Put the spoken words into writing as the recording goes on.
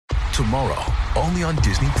tomorrow, only on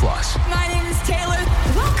Disney+. My name is Taylor.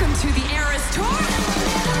 Welcome to the Eras Tour.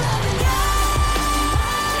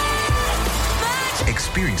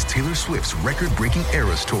 Experience Taylor Swift's record-breaking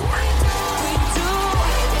Eras Tour.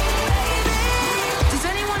 Does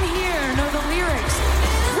anyone here know the lyrics?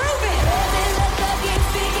 Prove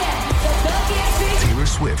it! Taylor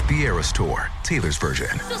Swift The Eras Tour, Taylor's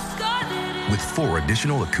version, with 4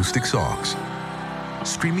 additional acoustic songs.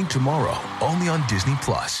 Streaming tomorrow, only on Disney+.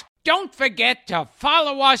 Don't forget to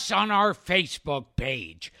follow us on our Facebook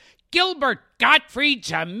page, Gilbert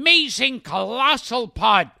Gottfried's Amazing Colossal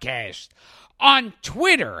Podcast. On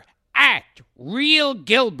Twitter,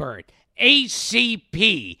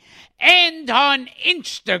 @RealGilbertACP. And on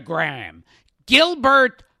Instagram,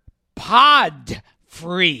 Gilbert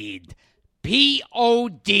Podfried.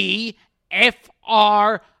 PODFRIED.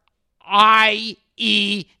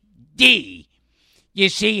 You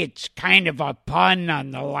see, it's kind of a pun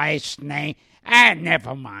on the last name.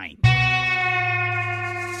 Never mind.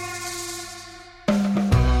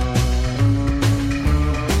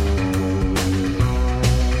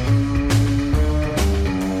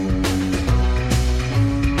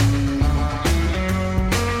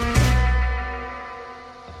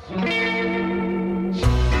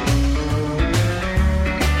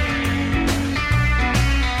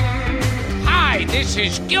 This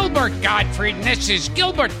is Gilbert Gottfried, and this is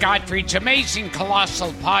Gilbert Gottfried's Amazing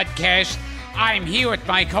Colossal Podcast. I'm here with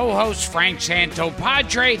my co-host, Frank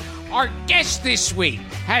Santopadre. Our guest this week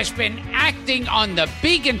has been acting on the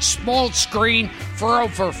big and small screen for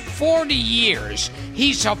over 40 years.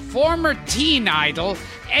 He's a former teen idol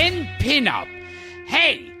and pinup.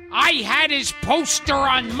 Hey, I had his poster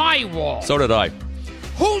on my wall. So did I.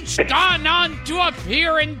 Who's gone on to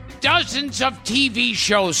appear in dozens of TV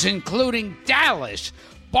shows, including Dallas,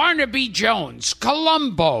 Barnaby Jones,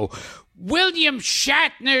 Columbo, William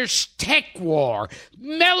Shatner's Tech War,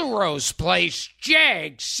 Melrose Place,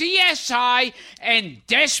 Jag, CSI, and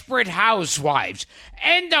Desperate Housewives.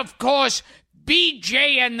 And, of course,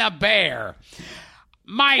 BJ and the Bear.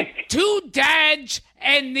 My 2 dads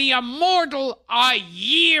and the immortal A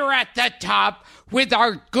Year at the Top with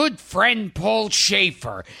our good friend Paul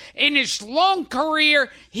Schaefer. In his long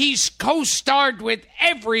career, he's co-starred with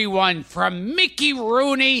everyone from Mickey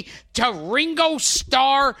Rooney to Ringo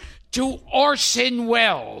Starr to Orson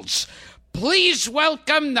Welles. Please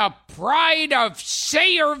welcome the pride of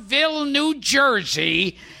Sayreville, New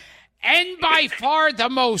Jersey, and by far the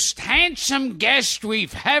most handsome guest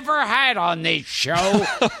we've ever had on this show,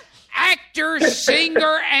 actor,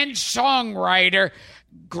 singer, and songwriter,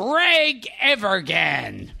 Greg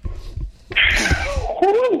Evigan.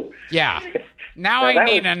 Yeah. Now I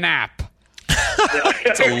need a nap. I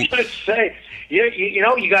was going to say, you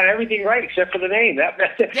know, you got everything right except for the name. That's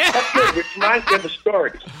good. It reminds me of the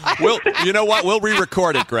story. You know what? We'll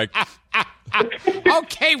re-record it, Greg.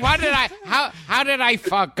 Okay, how did I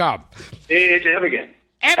fuck up? It's Evigan.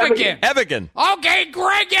 Evigan. Okay,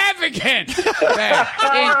 Greg Evigan.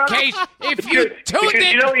 In case if you tuned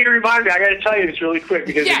in, you know what you remind me. I got to tell you this really quick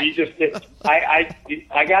because you just I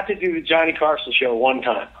got to do the Johnny Carson show one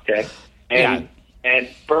time. Okay, and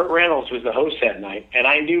Burt Reynolds was the host that night, and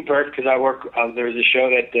I knew Burt because I work. There was a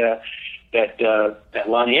show that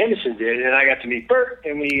Lonnie Anderson did, and I got to meet Burt,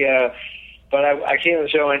 and we. But I came to the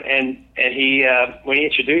show, and he when he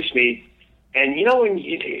introduced me. And, you know, when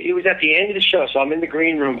it was at the end of the show, so I'm in the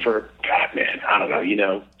green room for, God, man, I don't know, you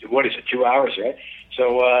know, what is it, 2 hours, right?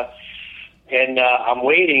 So, I'm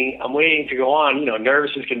waiting to go on, you know,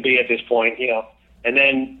 nervous as can be at this point, you know, and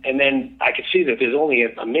then I could see that there's only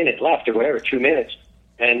a minute left or whatever, 2 minutes.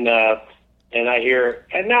 And I hear,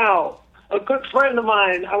 and now, a good friend of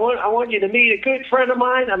mine, I want you to meet a good friend of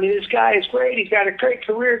mine. I mean, this guy is great. He's got a great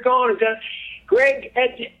career going. He's got Greg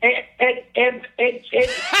and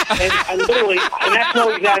literally, and that's no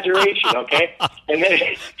exaggeration, okay? And then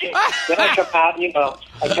I come out, you know,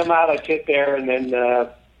 I sit there, and then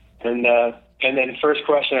first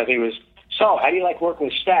question I think was, so how do you like working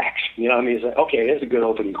with Stax? You know, I mean, it's like, okay, that's a good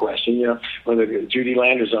opening question, you know, whether Judy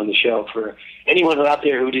Landers on the show for anyone out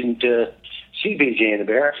there who didn't see BJ and the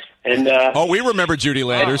Bear. And we remember Judy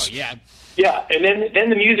Landers. Oh, yeah. Yeah, and then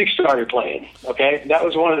the music started playing, okay? That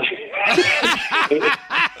was one of the...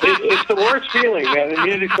 it's the worst feeling, man. The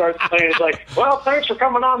music starts playing. It's like, well, thanks for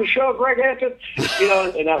coming on the show, Greg Hanson. You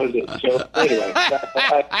know, and that was it. So, anyway,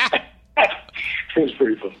 it was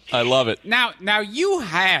pretty fun. I love it. Now you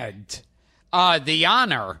had the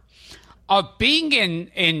honor of being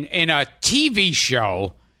in a TV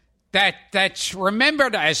show that's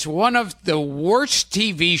remembered as one of the worst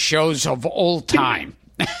TV shows of all time.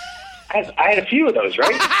 I had a few of those,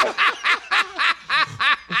 right?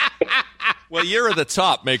 Well, Year of the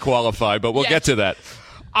Top may qualify, but we'll get to that.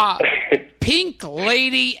 Pink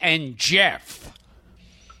Lady and Jeff.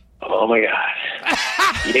 Oh, my God.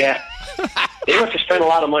 Yeah. They must have spent a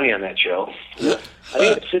lot of money on that show. I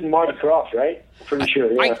think it's Sid and Marty Krofft, right? Pretty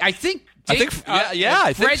sure, yeah. I think I think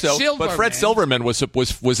so. Silverman. But Fred Silverman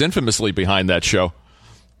was infamously behind that show.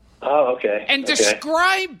 Oh, okay. And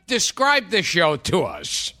describe the show to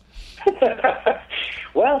us.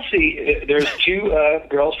 Well, see, there's two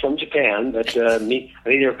girls from Japan that I think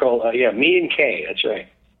they're called Mi and Kay. That's right,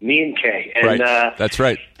 Mi and Kay. And, right. That's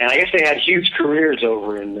right. And I guess they had huge careers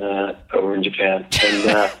over in Japan.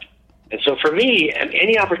 And so for me,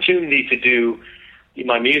 any opportunity to do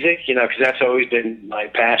my music, because that's always been my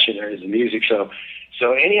passion, is the music. So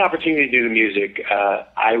any opportunity to do the music,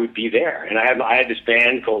 I would be there. And I had this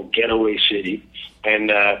band called Getaway City,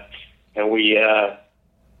 and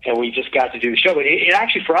we just got to do the show. But it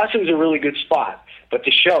actually, for us, it was a really good spot. But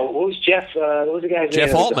the show, what was the guy's name?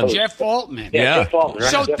 Jeff Altman. Jeff Altman. Yeah. Jeff Altman.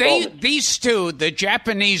 Right? So Jeff Altman. These two, the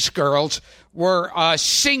Japanese girls, were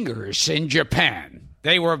singers in Japan.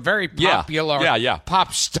 They were very popular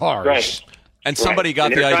pop stars. Right. And somebody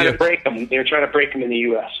got the idea. They were trying to break them in the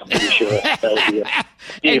U.S. I'm pretty sure that was the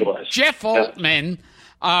deal was. Jeff Altman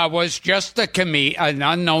was just an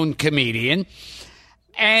unknown comedian,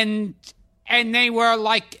 and they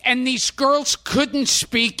were and these girls couldn't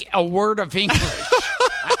speak a word of English.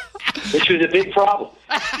 Which was a big problem.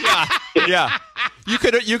 Yeah. You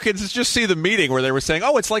could just see the meeting where they were saying,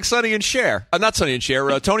 "Oh, it's like Sonny and Cher." Not Sonny and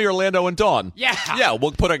Cher, Tony Orlando and Dawn. Yeah. Yeah,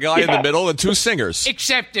 we'll put a guy in the middle and two singers.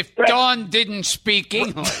 Except if Dawn didn't speak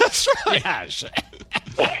English. That's right. Yes.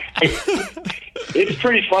 It's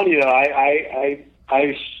pretty funny though. I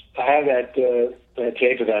have that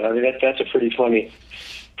tape of that. I mean, that's a pretty funny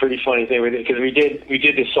thing because we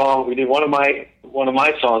did this song. We did one of my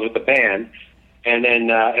songs with the band. And then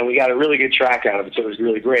we got a really good track out of it, so it was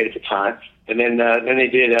really great at the time. And then they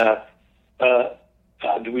did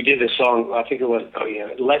we did this song. I think it was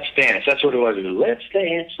Let's Dance. That's what it was. It was Let's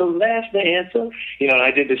Dance, the last dance. And I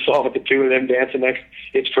did this song with the two of them dancing next.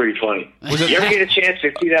 It's pretty funny. You ever get a chance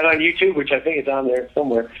to see that on YouTube? Which I think is on there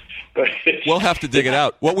somewhere. But we'll have to dig it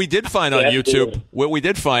out. What we did find on YouTube, what we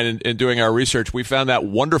did find in doing our research, we found that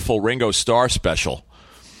wonderful Ringo Starr special.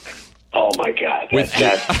 Oh my God!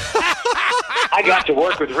 I got to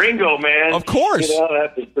work with Ringo, man. Of course.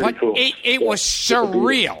 That was pretty cool. It was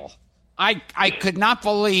surreal. I could not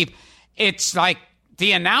believe it's like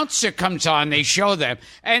the announcer comes on, they show them,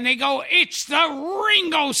 and they go, "It's the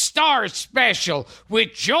Ringo Starr special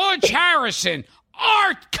with George Harrison,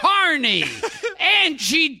 Art Carney,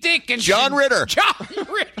 Angie Dickinson, John Ritter.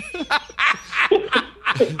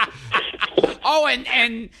 Oh,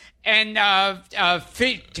 and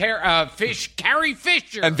Carrie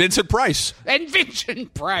Fisher. And Vincent Price.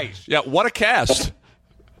 Yeah, what a cast.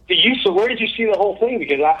 So where did you see the whole thing?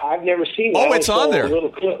 Because I've never seen it. Oh, it's on there. A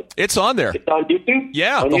little clip. It's on there. It's on YouTube?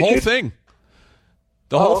 Yeah, the whole thing.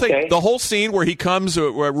 The whole thing. The whole scene where he comes,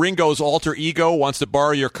 where Ringo's alter ego wants to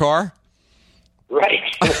borrow your car. Right.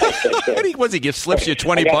 He slips you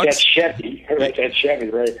 $20. That Chevy,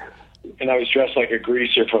 right? And I was dressed like a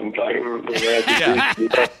greaser from.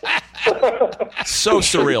 So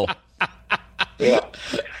surreal. Yeah,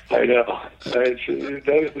 I know. Those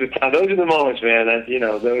are the moments, man.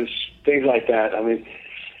 Those things like that. I mean,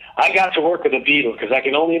 I got to work with a Beatle because I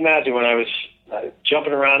can only imagine when I was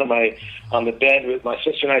jumping around on the bed with my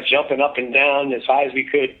sister and I, jumping up and down as high as we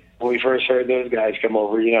could when we first heard those guys come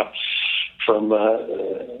over. From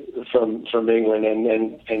England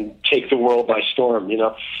and take the world by storm.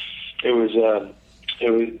 It was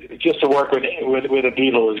just to work with a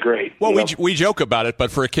Beatle is great. Well, we joke about it, but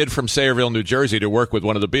for a kid from Sayreville, New Jersey, to work with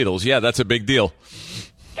one of the Beatles, that's a big deal.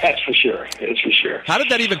 That's for sure. It's for sure. How did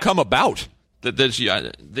that even come about?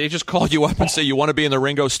 They just called you up and say you want to be in the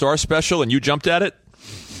Ringo Starr special, and you jumped at it?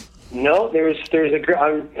 No, there's a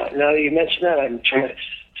girl. Now that you mention that, I'm trying to.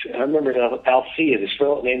 I remember Althea, this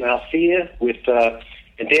girl named Althea with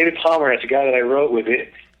and David Pomerantz, a guy that I wrote with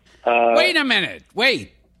it. Wait a minute.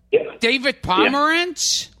 Wait. Yeah. David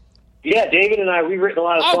Pomerantz? Yeah, David and I, we've written a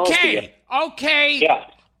lot of songs together. Okay. Yeah.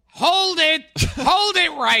 Hold it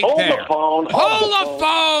right Hold there. Hold the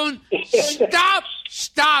phone.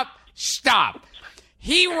 Stop.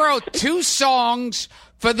 He wrote 2 songs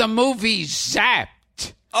for the movie Zapped.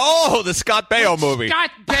 Oh, the Scott Baio movie. Scott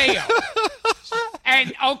Baio.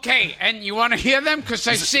 And you want to hear them? Because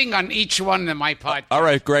I sing on each one of my podcasts. All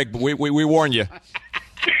right, Greg, we warn you.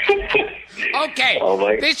 Okay,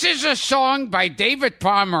 this is a song by David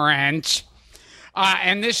Pomerantz,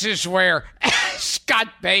 and this is where Scott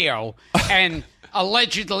Baio and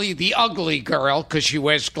allegedly the ugly girl, because she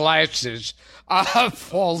wears glasses,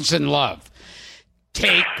 falls in love.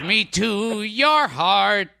 Take me to your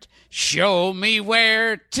heart. Show me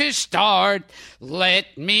where to start.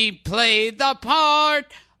 Let me play the part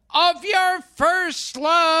of your first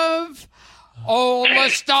love. All the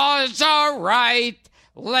stars are right.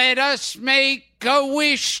 Let us make a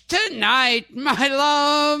wish tonight, my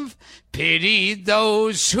love. Pity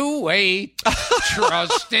those who wait.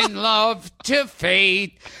 Trust in love to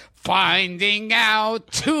fate. Finding out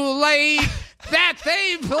too late that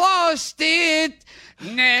they've lost it.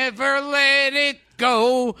 Never let it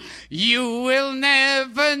go. You will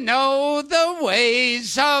never know the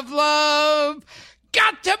ways of love.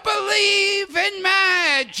 Got to believe in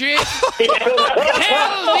magic.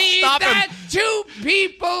 Tell me that two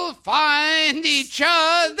people find each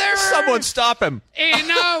other. Someone stop him. In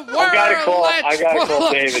a world that's full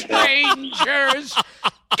of strangers.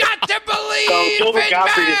 Got to believe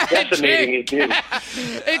in magic.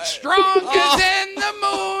 It's stronger than the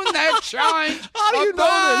moon that shines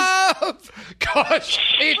above. 'Cause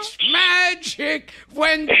it's magic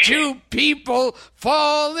when two people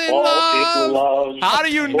fall in love. How do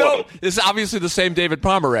you know? This is obviously the same David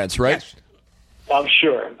Pomerantz, right? Yes. I'm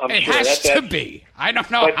sure. It has to be. I don't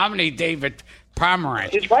know how many David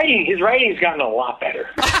Pomerantz. His writing's gotten a lot better.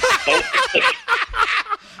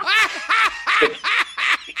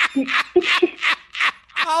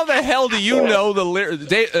 How the hell do you know the lyrics?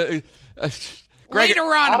 Greg,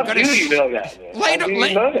 Later on, I'm going to. How do you know that, man? How do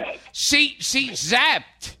you know that? See,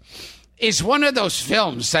 Zapped is one of those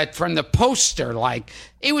films that from the poster, like,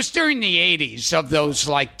 it was during the 80s of those,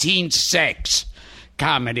 like, teen sex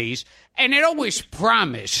comedies, and it always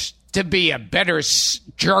promised to be a better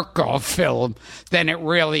jerk-off film than it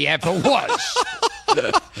really ever was.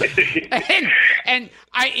 and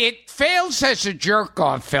it fails as a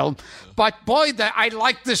jerk-off film, but boy, I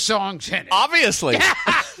like the songs in it. Obviously.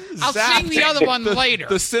 I'll sing the other one later.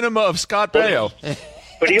 The cinema of Scott Baio.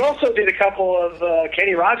 But he also did a couple of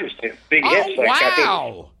Kenny Rogers big hits. Oh, like,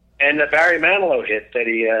 wow. And the Barry Manilow hit that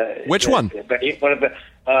he... Which one? One of the...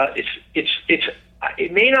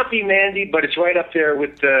 It may not be Mandy, but it's right up there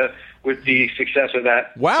with the success of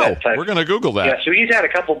that. Wow, that type. We're going to Google that. Yeah, so he's had a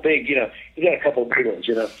couple big, ones,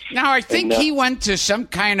 Now, I think he went to some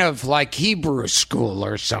kind of, like, Hebrew school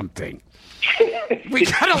or something. We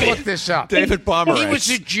got to look this up. David Pomerantz. He was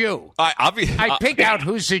a Jew. I pick out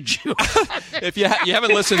who's a Jew. If you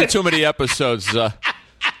haven't listened to too many episodes,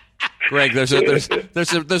 Greg, there's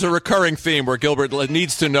a recurring theme where Gilbert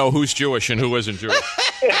needs to know who's Jewish and who isn't Jewish.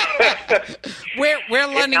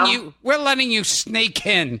 We're letting you sneak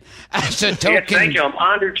in as a token. Yes, thank you. I'm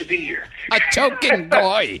honored to be here. A token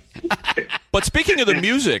boy. But speaking of the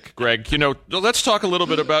music, Greg, let's talk a little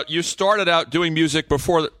bit about you started out doing music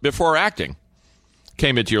before acting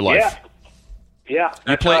came into your life. Yeah.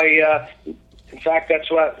 That's in fact, that's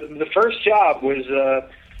what the first job was.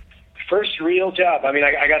 First real job. I mean,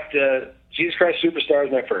 I got Jesus Christ Superstar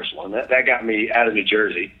was my first one. That got me out of New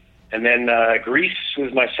Jersey. And then Grease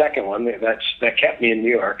was my second one. That kept me in New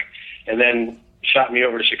York. And then shot me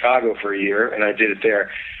over to Chicago for a year, and I did it there.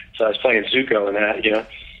 So I was playing Zuko in that,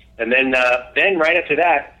 And then right after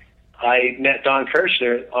that, I met Don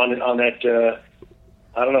Kirshner on that.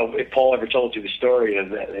 I don't know if Paul ever told you the story of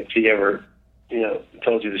that. If he ever,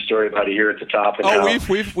 told you the story about a year at the top. And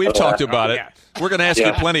we've talked about it. Yeah. We're going to ask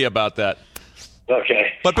you plenty about that.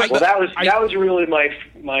 Okay. But that was really my.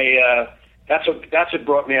 That's what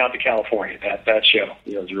brought me out to California. That show,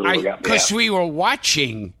 really what got me out. Because we were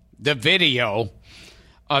watching the video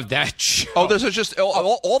of that show. Oh, there's just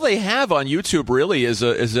all they have on YouTube really is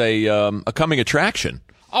a coming attraction.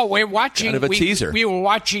 Oh, we're watching kind of a teaser. We were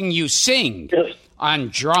watching you sing on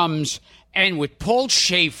drums, and with Paul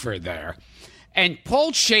Schaefer there. And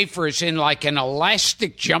Paul Schaefer is in like an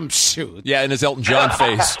elastic jumpsuit. Yeah, in his Elton John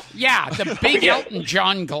face. Yeah, the big Elton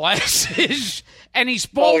John glasses. And he's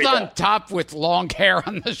bald on top with long hair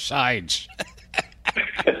on the sides.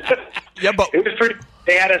 Yeah, but it was pretty.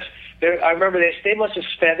 They had us. I remember they must have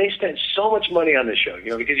spent so much money on the show,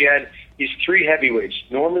 because you had these three heavyweights: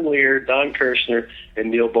 Norman Lear, Don Kirshner, and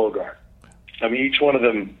Neil Bogart. I mean, each one of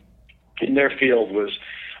them in their field was.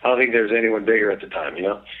 I don't think there was anyone bigger at the time,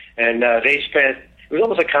 And they spent. It was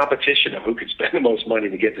almost a competition of who could spend the most money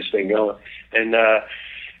to get this thing going. And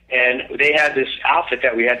they had this outfit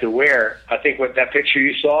that we had to wear. I think what that picture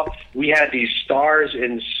you saw, we had these stars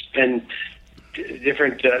and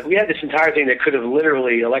different. We had this entire thing that could have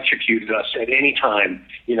literally electrocuted us at any time.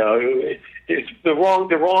 It's the wrong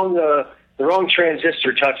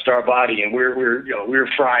transistor touched our body, and we were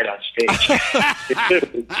fried on stage.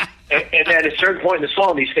 and then at a certain point in the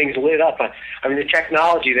song, these things lit up. I mean, the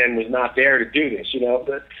technology then was not there to do this,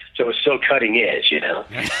 but so it was so cutting edge, And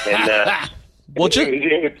well,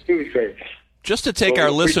 it was great. Just to take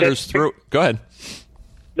our listeners through. Go ahead.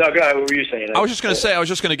 No, go ahead. What were you saying? I was just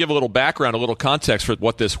going to give a little background, a little context for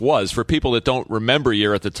what this was for people that don't remember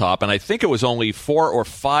Year at the Top. And I think it was only 4 or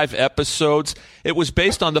 5 episodes. It was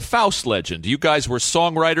based on the Faust legend. You guys were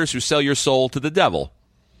songwriters who sell your soul to the devil.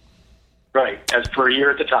 Right, as per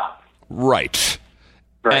Year at the Top. Right.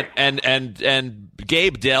 And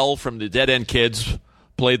Gabe Dell from the Dead End Kids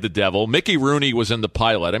played the devil. Mickey Rooney was in the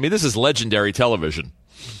pilot. I mean, this is legendary television.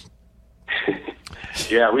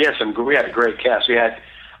 Yeah, we had a great cast. We had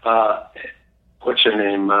what's her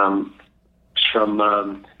name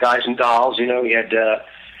from Guys and Dolls. We had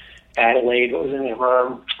Adelaide. What was her name?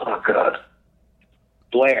 Oh God,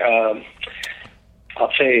 Blair.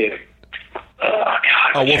 I'll tell you. Oh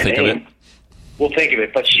God. We'll think of it. We'll think of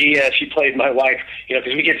it. But she played my wife.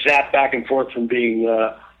 Because we get zapped back and forth from being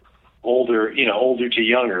older to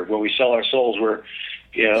younger. When we sell our souls, we're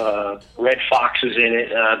Red Fox was in it.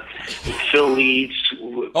 Phil Leeds.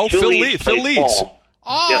 Phil Leeds. Paul.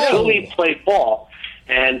 Oh, yeah, Phil Leeds played Paul,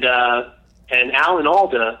 and Alan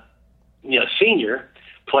Alda, Senior,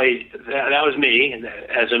 played. That was me, and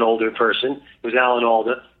as an older person, it was Alan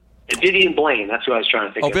Alda, and Vivian Blaine. That's who I was trying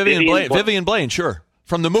to think of. Vivian Blaine, sure,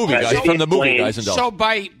 from the movie guys. From the movie Guys and Dolls. So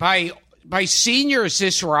by Senior, is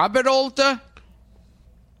this Robert Alda?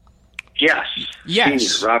 Yes.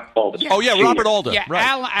 Senior, Robert Alda. Oh, yeah, Senior. Robert Alda. Yeah,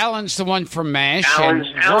 right. Alan's the one from MASH. Alan's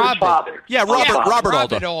father. Yeah, Robert Alda.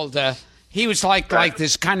 Robert Alda. He was like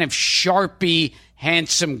this kind of sharpie,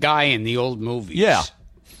 handsome guy in the old movies. Yeah.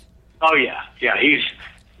 Oh, yeah. Yeah,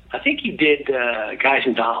 I think he did Guys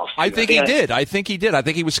and Dolls. I think he did. I think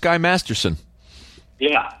he was Sky Masterson.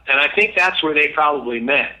 Yeah, and I think that's where they probably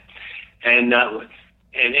met. And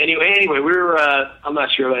anyway, we were, I'm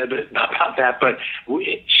not sure about that, but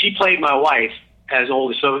she played my wife as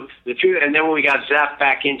older. So the two, and then when we got zapped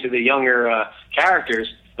back into the younger characters,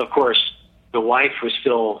 of course, the wife was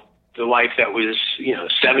still the wife that was,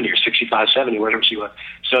 70 or 65, 70, whatever she was.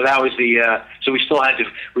 So that was so we still had to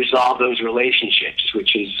resolve those relationships,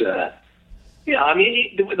 which is, the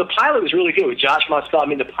pilot was really good with Josh Mostel. I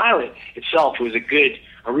mean, the pilot itself was a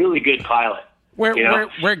really good pilot.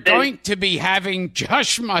 We're going to be having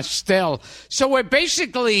Josh Mostel. So we're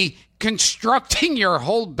basically constructing your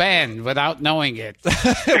whole band without knowing it.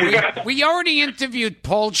 we already interviewed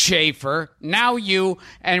Paul Schaefer, now you,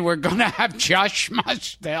 and we're going to have Josh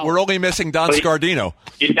Mostel. We're only missing Don Scardino.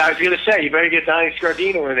 I was going to say, you better get Donnie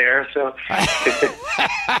Scardino in there. So,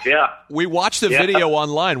 yeah. We watched the video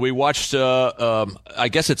online. We watched, I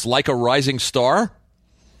guess it's Like a Rising Star.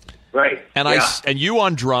 Right. And and you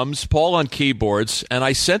on drums, Paul on keyboards, and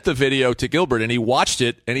I sent the video to Gilbert, and he watched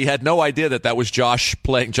it, and he had no idea that was Josh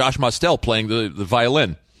Mostel playing the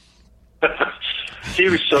violin. He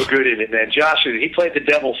was so good in it, man. Josh, he played the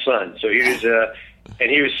devil's son, so he was, and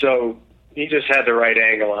he just had the right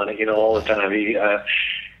angle on it, all the time. He,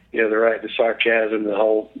 the sarcasm, the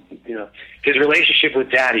whole, his relationship with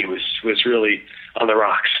Daddy was really on the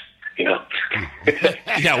rocks. Yeah,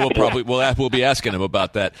 we'll be asking him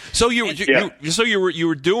about that. So you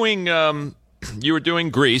were doing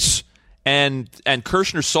Grease, and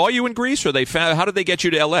Kirshner saw you in Grease, or how did they get you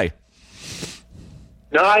to L.A.?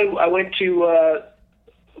 No, I went to.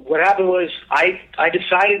 What happened was I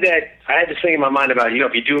decided that I had this thing in my mind about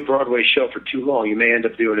if you do a Broadway show for too long, you may end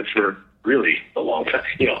up doing it for really a long time,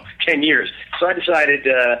 10 years. So I decided.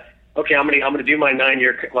 Okay, I'm gonna do my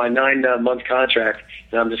 9-month contract,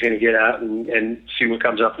 and I'm just gonna get out and see what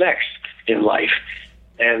comes up next in life.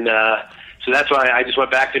 And so that's why I just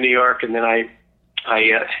went back to New York, and then I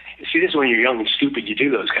see, this is when you're young and stupid, you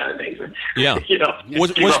do those kind of things. Yeah, give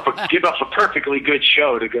up a perfectly good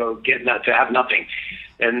show to go to have nothing.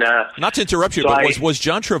 And not to interrupt you, but was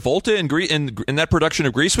John Travolta in that production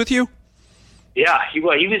of Grease with you? Yeah, he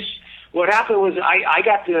was. What happened was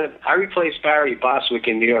I replaced Barry Bostwick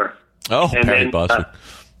in New York. Oh, Barry Bostwick.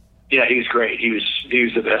 Yeah, he was great. He was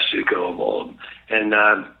the best Zuko of all of them. And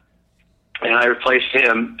I replaced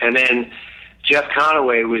him. And then Jeff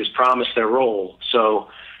Conaway was promised a role. So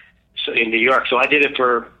in New York. So I did it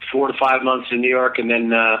for 4 to 5 months in New York, and then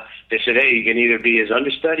they said, "Hey, you can either be his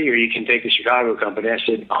understudy or you can take the Chicago company." I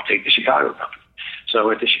said, "I'll take the Chicago company." So I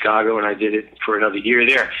went to Chicago, and I did it for another year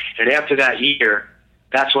there. And after that year,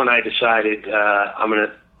 that's when I decided I'm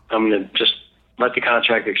gonna just let the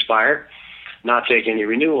contract expire, not take any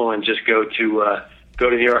renewal, and just go to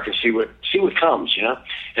New York and see what comes,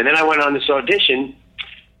 And then I went on this audition,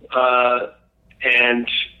 and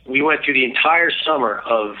we went through the entire summer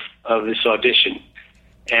of this audition,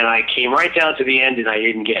 and I came right down to the end, and I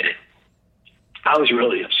didn't get it. I was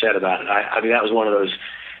really upset about it. I mean, that was one of those,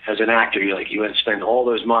 as an actor, you went to spend all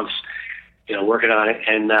those months, working on it,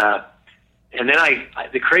 and then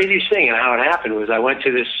the craziest thing and how it happened was I went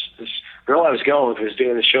to this girl I was going with, who was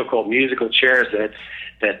doing a show called Musical Chairs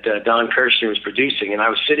that Don Kirshner was producing, and I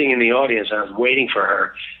was sitting in the audience, and I was waiting for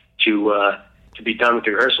her to be done with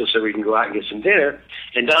the rehearsal so we can go out and get some dinner,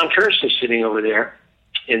 and Don Kirshner's sitting over there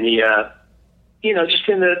in the,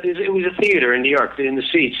 it was a theater in New York, in the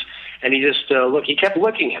seats, and he just he kept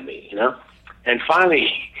looking at me, and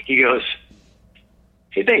finally he goes,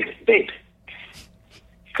 "Hey, babe."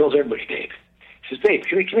 He calls everybody Dave. He says, "Dave,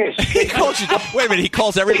 come here." He calls you, wait a minute, he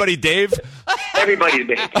calls everybody Dave? Everybody's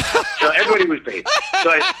Babe. So everybody was Babe. So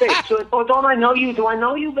I said, "Babe, don't I know you? Do I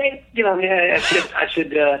know you, Babe?" I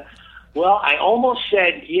said, well, I almost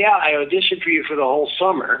said, yeah, I auditioned for you for the whole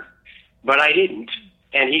summer, but I didn't.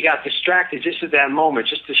 And he got distracted just at that moment,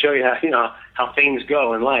 just to show you how things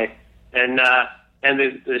go in life. And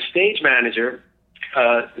the stage manager,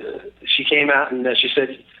 she came out and she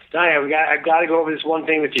said, "Donnie, I've got to go over this one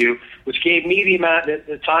thing with you," which gave me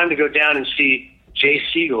the time to go down and see Jay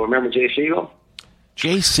Siegel. Remember Jay Siegel?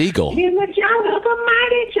 Jay Siegel. In the jungle, the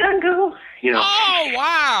mighty jungle. Oh,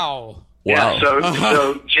 wow. Yeah. So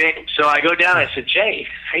I go down. I said, "Jay,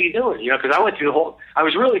 how you doing?" Because I went through the whole. I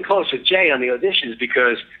was really close with Jay on the auditions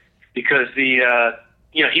because the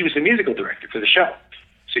he was the musical director for the show,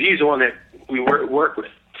 so he's the one that we work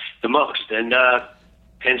with the most. And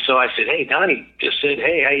so I said, "Hey, Donnie just said,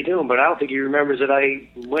 hey, how you doing? But I don't think he remembers that I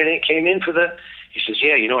came in for the." He says,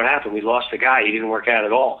 "Yeah, you know what happened? We lost the guy. He didn't work out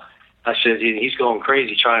at all." I said, "He's going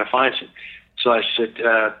crazy trying to find some." So I said,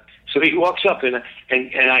 so he walks up and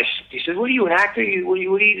he said, "What are you, an actor?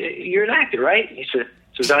 You're an actor, right?" He said.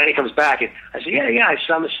 So Donnie comes back and I said, "Yeah.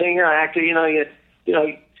 I'm a singer, an actor.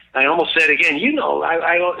 I almost said again,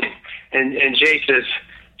 and Jay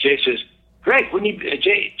says, "Great, wouldn't he?"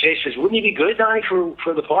 Jay says, "Wouldn't he be good, Donnie,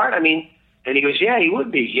 for the part? I mean," and he goes, "Yeah, he would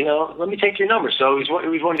be. Let me take your number." So it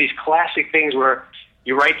was one of these classic things where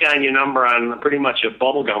you write down your number on pretty much a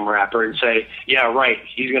bubblegum wrapper and say, "Yeah, right,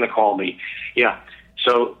 he's going to call me." Yeah.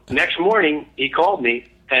 So next morning he called me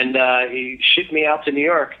and he shipped me out to New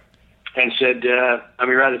York and said, to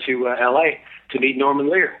L.A. to meet Norman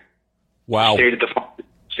Lear. Wow. Stayed at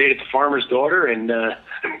the Farmer's Daughter and. The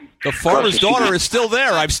Farmer's Daughter is still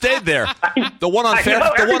there. I've stayed there. The one on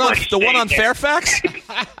Fairfax.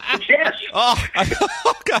 Yes. Oh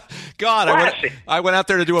God! I went out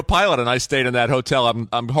there to do a pilot, and I stayed in that hotel.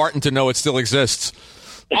 I'm heartened to know it still exists.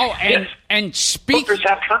 Oh, and Bookers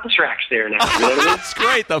have contracts there now. You know what I mean? That's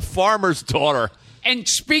great. The Farmer's Daughter. And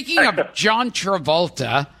speaking of John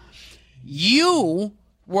Travolta, you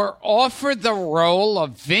were offered the role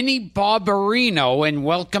of Vinnie Barbarino in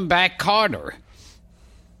Welcome Back, Kotter.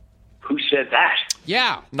 Who said that?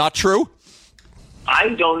 Yeah. Not true? I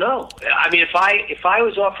don't know. I mean, if I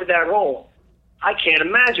was offered that role, I can't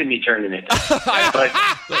imagine me turning it down.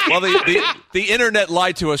 Well, the internet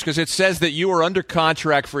lied to us because it says that you were under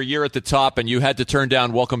contract for a year at the top and you had to turn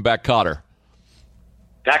down Welcome Back, Kotter.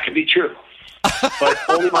 That could be true. But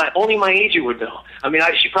only my agent would know. I mean,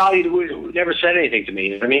 she probably would never said anything to me. You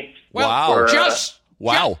know what I mean?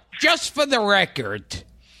 Well, just for the record,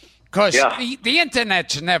 because the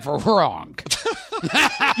internet's never wrong.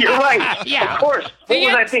 You're right. Yeah. Of course. What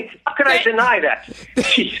was I think? How could I deny that?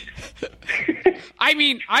 I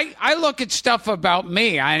mean, I look at stuff about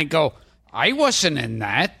me and go, I wasn't in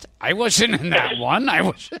that. I wasn't in that one. I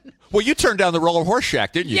wasn't. Well, you turned down the role of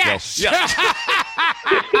Horseshack, didn't you, yes. Bill? Yeah.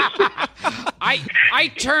 I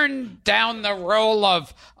turned down the role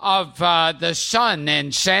of the son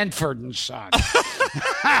in Sanford and Son.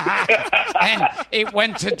 And it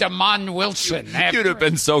went to Damon Wilson. You'd have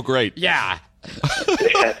been so great. Yeah.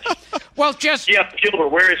 Well, just... Yeah, Gilbert,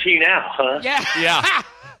 where is he now, huh? Yeah.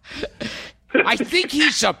 I think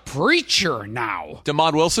he's a preacher now.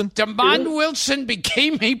 Damon Wilson? Damon Wilson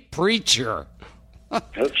became a preacher.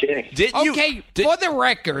 Okay. For the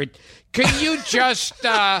record, can you just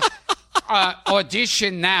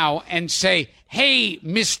audition now and say, "Hey,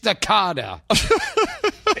 Mr. Carter"?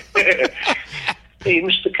 Hey,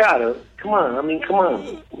 Mr. Carter, come on. I mean, come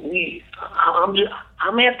on.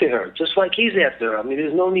 I'm after her, just like he's after her. I mean,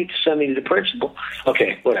 there's no need to send me to the principal.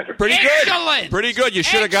 Okay, whatever. Pretty Excellent. good. Pretty good. You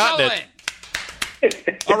should have gotten it.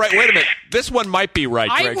 All right, wait a minute. This one might be right,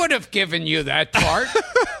 Greg. I would have given you that part.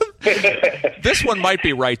 This one might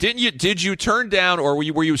be right. Didn't you? Did you turn down, or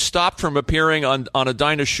were you stopped from appearing on a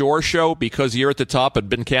Dinah Shore show because Year at the Top had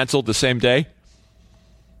been canceled the same day?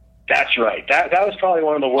 That's right. That was probably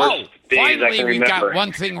one of the worst days I can remember. We got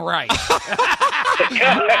one thing right.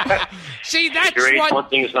 See, that's your age, what one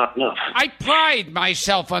thing is not enough. I pride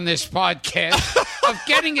myself on this podcast of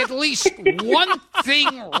getting at least one thing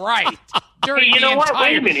right during You know the what?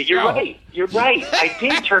 entire Wait a minute. You're show. right. You're right. I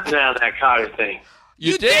did turn down that Cotter thing.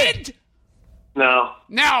 You did? No.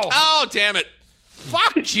 No. Oh, damn it.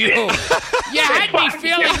 Fuck you. You had me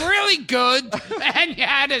feeling really good, and you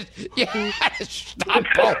had to stop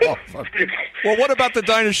all over me. Well, what about the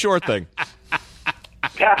Dinah Shore thing?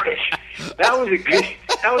 That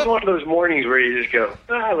was one of those mornings where you just go,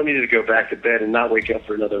 let me just go back to bed and not wake up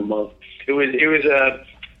for another month. It was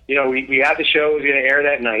we had the show, it was going to air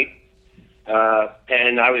that night,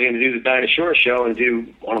 and I was going to do the Dinah Shore show and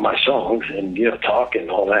do one of my songs and, talk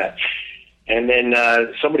and all that. And then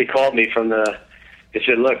somebody called me they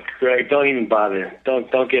said, look, Greg, don't even bother.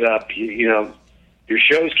 Don't get up. Your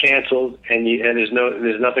show's canceled, and there's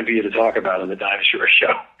nothing for you to talk about on the Dinah Shore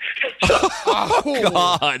show. Oh,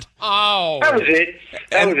 God. Oh. That was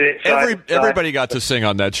it. So everybody got to sing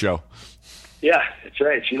on that show. Yeah, that's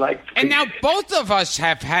right. She liked. And now both of us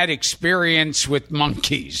have had experience with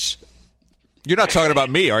monkeys. You're not talking about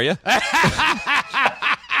me, are you?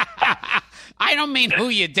 I don't mean who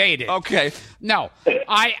you dated. Okay. No,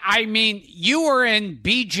 I mean you were in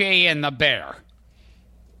BJ and the Bear.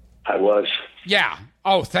 I was. Yeah.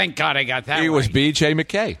 Oh, thank God I got that He right. was B.J.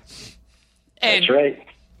 McKay. And That's right.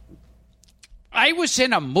 I was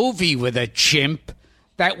in a movie with a chimp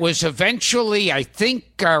that was eventually, I think,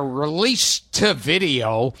 released to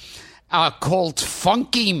video called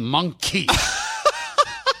Funky Monkey.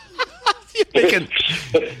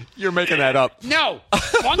 You're making that up. No,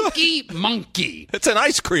 Funky Monkey. It's an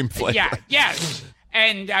ice cream flavor. Yeah, yes.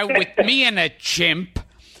 And with me and a chimp.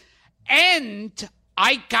 And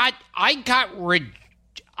I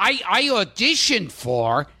auditioned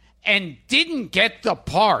for and didn't get the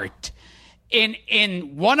part in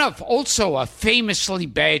one of also a famously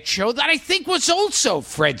bad show that I think was also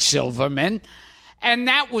Fred Silverman, and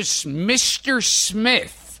that was Mr.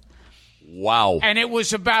 Smith. Wow. And it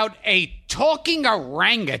was about a talking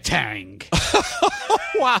orangutan.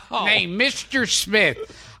 Wow. Named Mr. Smith.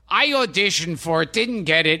 I auditioned for it, didn't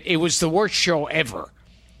get it. It was the worst show ever.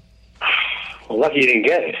 Well, lucky you didn't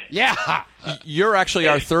get it. Yeah. You're actually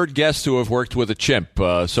our third guest to have worked with a chimp.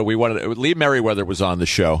 So we wanted Lee Merriweather was on the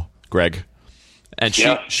show, Greg, and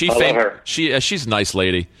I love her. She's a nice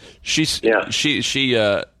lady. She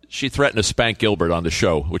threatened to spank Gilbert on the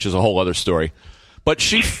show, which is a whole other story. But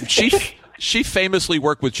she famously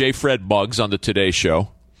worked with J. Fred Muggs on the Today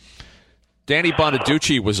Show. Danny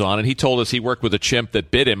Bonaducci was on, and he told us he worked with a chimp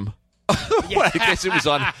that bit him. I guess it was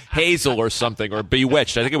on Hazel or something, or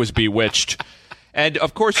Bewitched. I think it was Bewitched. And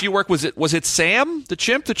of course, you worked. Was it Sam, the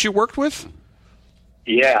chimp, that you worked with?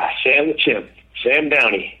 Yeah, Sam the chimp, Sam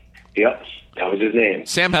Downey. Yep, that was his name.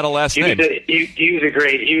 Sam had a last name. He was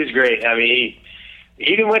great. I mean,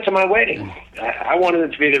 he even went to my wedding. I wanted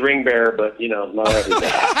him to be the ring bearer, but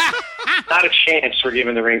not a chance for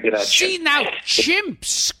giving the ring to that chimp. See, now, chimps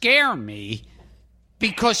scare me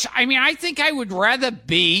because, I think I would rather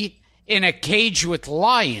be in a cage with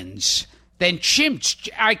lions than chimps.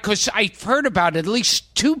 Because I've heard about at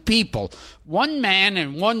least two people, one man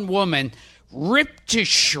and one woman, ripped to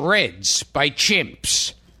shreds by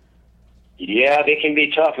chimps. Yeah, they can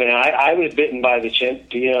be tough, man. I was bitten by the chimp,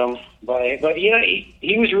 but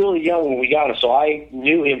he was really young when we got him, so I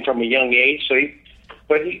knew him from a young age.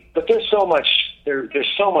 But there's so much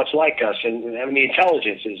like us, and the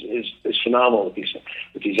intelligence is phenomenal with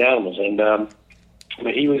these animals. And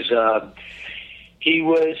but he was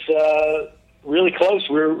really close.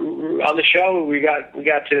 We were on the show.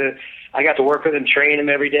 I got to work with him, train him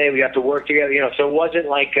every day. We got to work together. So it wasn't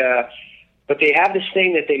like. But they have this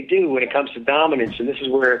thing that they do when it comes to dominance, and this is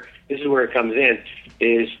where it comes in.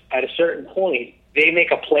 Is at a certain point they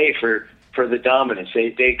make a play for the dominance.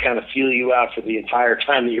 They kind of feel you out for the entire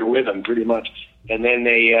time that you're with them, pretty much. And then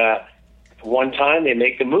they one time they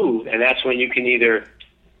make the move, and that's when you can either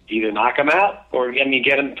knock them out, or get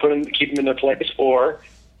them, keep them in their place, or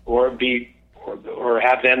have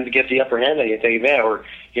them get the upper hand on you, take that, or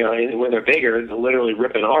when they're bigger, they'll literally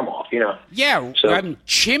rip an arm off. Yeah, so,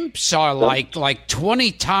 chimps are like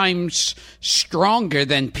 20 times stronger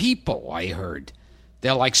than people. I heard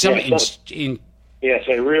they're like some in. Yes,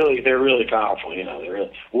 they're really powerful. They're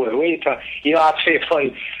really way powerful. I'll tell you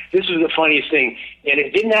funny. This was the funniest thing, and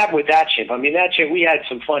it didn't happen with that chimp. That chimp, we had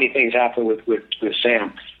some funny things happen with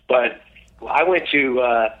Sam. But I went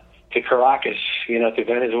to Caracas, to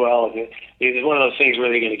Venezuela. It was one of those things where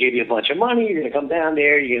they're going to give you a bunch of money. You're going to come down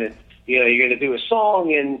there. You're going to do a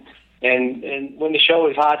song, and when the show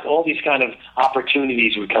is hot, all these kind of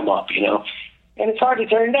opportunities would come up, and it's hard to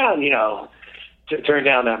turn down, to turn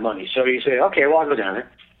down that money. So you say, okay, well, I'll go down there.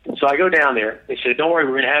 So I go down there. They said, don't worry,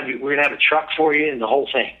 we're gonna have a truck for you and the whole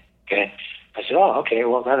thing. Okay. I said, oh, okay,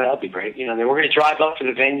 well, that'll be great. You know, then we're going to drive up to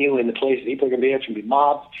the venue and the place. People are going to be there. It's going to be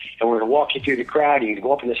mobbed, and we're going to walk you through the crowd. You can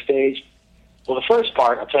go up on the stage. Well, the first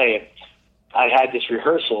part, I'll tell you, I had this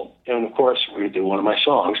rehearsal, and of course, we're going to do one of my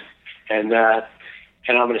songs, and I'm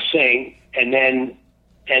going to sing, and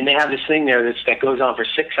they have this thing there that goes on for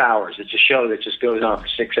 6 hours. It's a show that just goes on for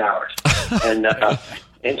 6 hours,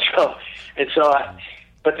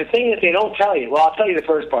 but the thing that they don't tell you, well, I'll tell you the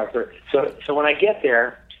first part first. So when I get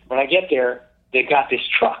there, they've got this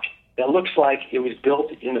truck that looks like it was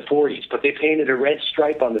built in the 40s, but they painted a red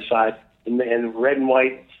stripe on the side and red and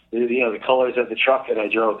white, the colors of the truck that I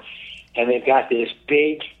drove. And they've got this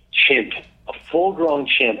big chimp, a full-grown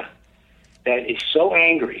chimp, that is so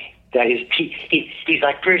angry that he's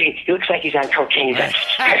like breathing. He looks like he's on cocaine. He's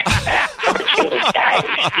like,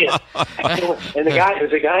 and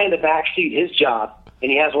there's a guy in the back seat, his job,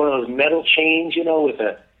 and he has one of those metal chains, with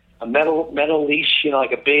a metal leash,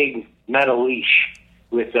 like a big metal leash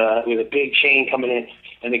with a big chain coming in.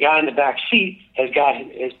 And the guy in the back seat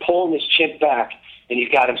is pulling this chimp back, and he's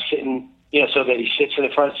got him sitting, so that he sits in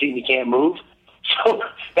the front seat and he can't move. So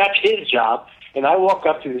that's his job. And I walk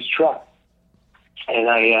up to this truck, and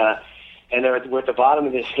we're at the bottom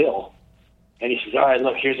of this hill, and he says, all right,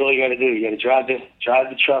 look, here's all you got to do. You got to drive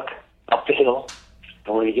the truck up the hill,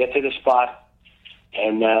 and when you get to the spot,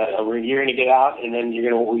 and you're going to get out, and then we're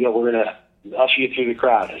going to usher you through the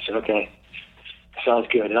crowd. I said, okay, sounds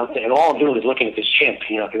good. And all I'm doing is looking at this chimp,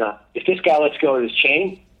 because if this guy lets go of his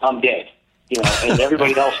chain, I'm dead, and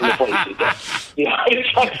everybody else in the place is dead.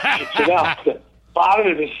 It's like, so now the bottom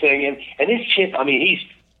of this thing, and this chimp,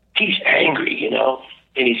 he's angry, and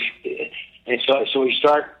so we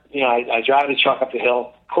start. I drive the truck up the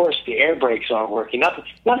hill. Of course, the air brakes aren't working.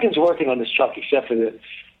 Nothing's working on this truck except for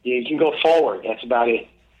you can go forward. That's about it.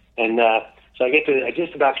 And so I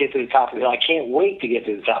just about get to the top of the hill. I can't wait to get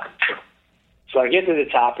to the top of the hill. So I get to the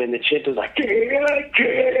top, and the chimp is like, and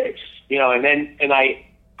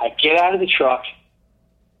I get out of the truck,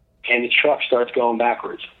 and the truck starts going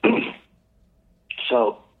backwards.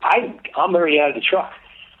 So I'm already out of the truck.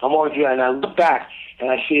 I'm already through, and I look back, and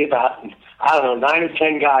I see about, 9 or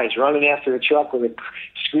 10 guys running after a truck with a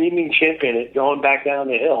screaming chimp in it going back down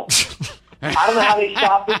the hill. I don't know how they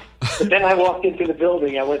stopped it, but then I walked into the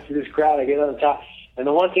building. I went through this crowd. I get on the top. And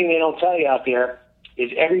the one thing they don't tell you out there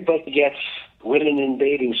is everybody gets women in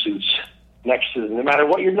bathing suits next to them. No matter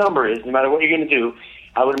what your number is, no matter what you're going to do,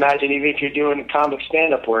 I would imagine even if you're doing comic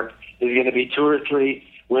stand-up work, there's going to be 2 or 3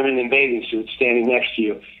 women in bathing suits standing next to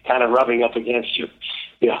you, kind of rubbing up against you.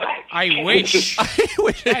 I wish.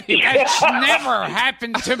 That's never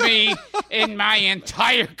happened to me in my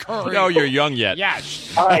entire career. No, you're young yet.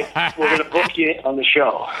 Yes. All right, we're going to book you on the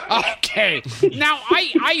show. Okay. Now,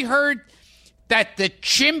 I heard that the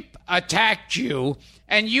chimp attacked you,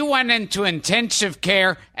 and you went into intensive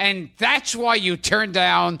care, and that's why you turned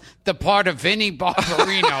down the part of Vinnie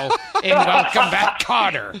Barbarino in Welcome Back,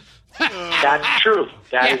 Kotter. That's true.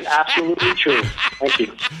 That is absolutely true. Thank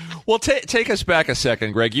you. Well, take us back a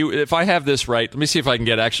second, Greg. If I have this right, let me see if I can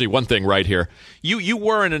get actually one thing right here. You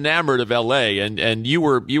weren't enamored of L.A., and you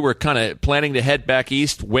were kind of planning to head back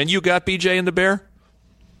east when you got BJ and the Bear?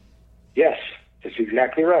 Yes, that's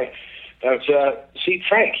exactly right. That's see,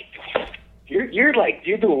 Frank, you're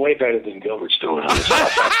doing way better than Gilbert's doing on this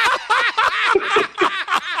stuff.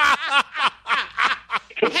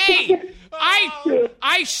 Hey,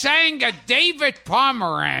 I sang a David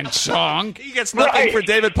Pomerantz song. He gets nothing for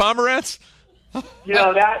David Pomerantz?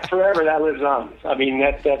 That forever, that lives on. That's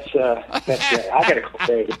I got to call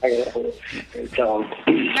David. I got to tell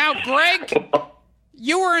him. Now, Greg,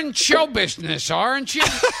 you were in show business, aren't you?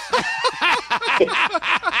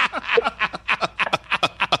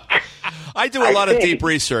 I do a lot of deep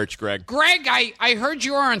research, Greg. Greg, I heard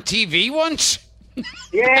you were on TV once.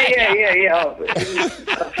 Yeah.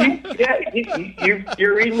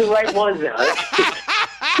 You're reading the right ones now.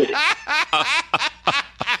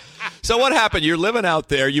 So what happened? You're living out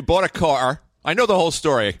there. You bought a car. I know the whole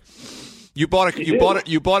story. You bought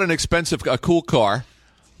an expensive, cool car.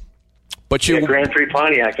 But Grand Prix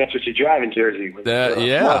Pontiac. That's what you drive in Jersey.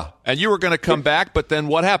 And you were going to come back, but then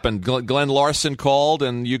what happened? Glenn Larson called,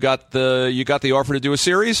 and you got the offer to do a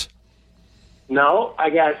series. No, I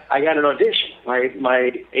got an audition.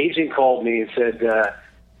 My agent called me and said,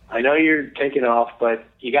 "I know you're taking off, but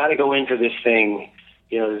you got to go in for this thing.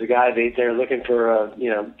 There's a guy they're looking for.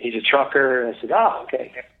 He's a trucker." And I said, "Oh,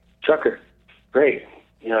 okay, trucker, great."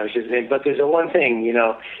 He says, "But there's a one thing.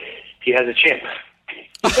 He has a chimp."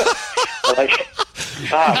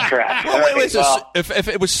 Oh, crap. Wait, if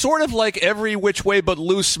it was sort of like Every Which Way But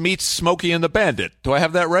Loose meets Smokey and the Bandit. Do I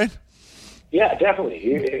have that right? Yeah,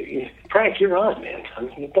 definitely. Frank, you're on, man. I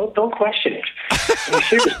mean, don't question it. I mean,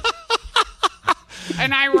 seriously.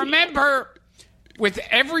 And I remember with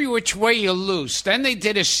Every Which Way You Loose, then they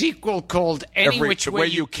did a sequel called Any Which Way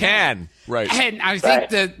You Can. Right. And I think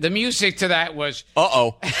the music to that was...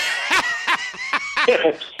 Uh-oh.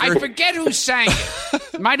 I forget who sang it.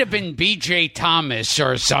 It might have been B.J. Thomas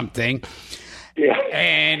or something. Yeah.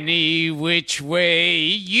 Any which way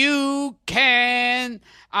you can,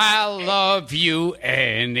 I'll love you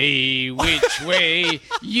any which way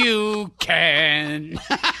you can.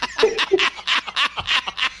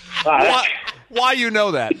 Why you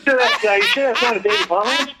know that? You sure that's not a David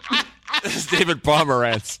Pomerantz? This is David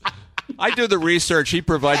Pomerantz. I do the research. He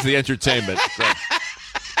provides the entertainment. So.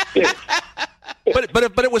 But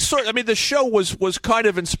it was sort. I mean, the show was kind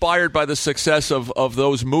of inspired by the success of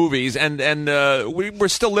those movies, and we were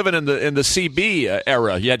still living in the CB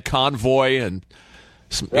era. You had Convoy and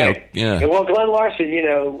right. Yeah. And well, Glenn Larson,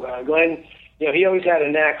 Glenn, he always had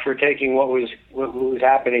a knack for taking what was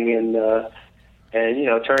happening and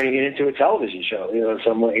turning it into a television show. In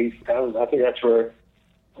some way, I think that's where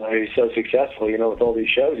he was so successful. With all these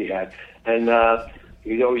shows he had, and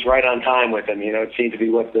he was always right on time with them. It seemed to be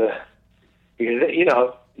what the because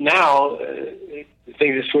now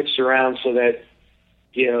things have switched around so that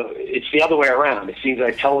it's the other way around. It seems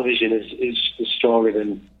like television is stronger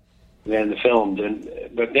than the films,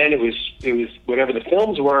 but then it was whatever the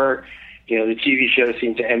films were. The TV shows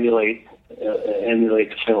seemed to emulate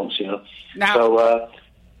the films. Now, so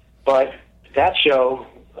but that show,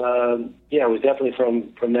 was definitely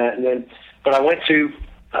from that. And then, but I went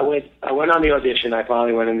on the audition. I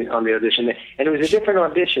finally went on the audition, and it was a different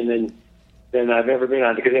audition than I've ever been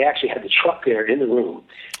on because they actually had the truck there in the room.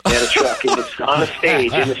 They had a truck on a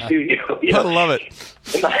stage in the studio. I love it.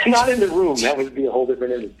 Not in the room. That would be a whole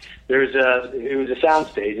different image. It was a sound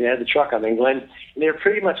stage, and they had the truck on there. And they were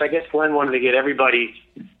pretty much, I guess Glenn wanted to get everybody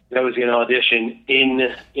that was going to audition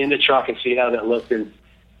in the truck and see how that looked. And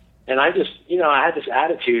I just, I had this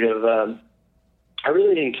attitude of, I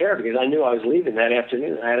really didn't care because I knew I was leaving that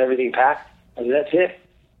afternoon. I had everything packed. I said, that's it.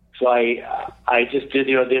 So I just did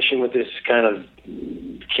the audition with this kind of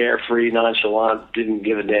carefree, nonchalant, didn't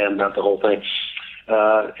give a damn about the whole thing.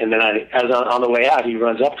 And then as on the way out, he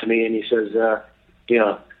runs up to me and he says,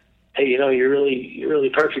 hey, you're really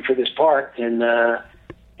perfect for this part. And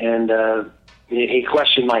he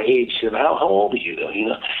questioned my age. He said, how old are you though?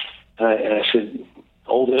 And I said,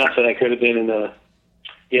 old enough that I could have been in the,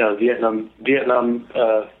 Vietnam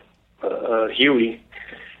Huey.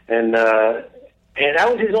 And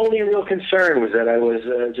that was his only real concern, was that I was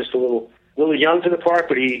just a little young for the part.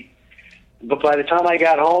 But by the time I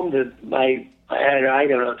got home, I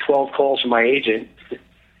got 12 calls from my agent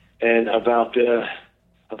and about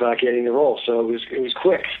getting the role. So it was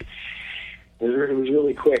quick. It was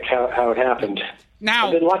really quick how it happened. Now,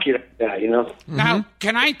 I've been lucky at that, Now,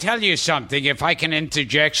 can I tell you something? If I can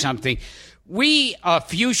interject something, we a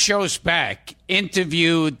few shows back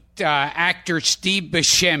interviewed actor Steve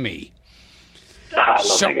Buscemi. I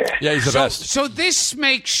love that guy. Yeah, he's the best. So this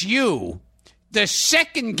makes you the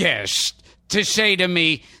second guest to say to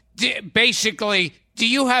me, basically, do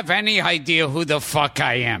you have any idea who the fuck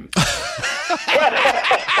I am?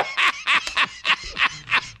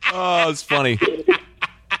 Oh, it's funny.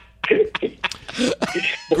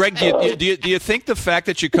 Greg, do you think the fact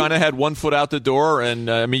that you kind of had one foot out the door,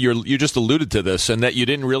 and you just alluded to this, and that you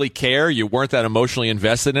didn't really care, you weren't that emotionally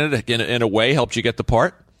invested in it, in a way, helped you get the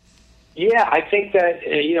part? Yeah, I think that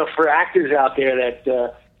for actors out there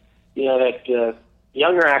that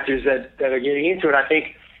younger actors that are getting into it, I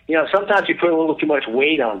think sometimes you put a little too much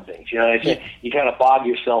weight on things. You kind of bog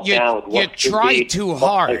yourself down with what you try too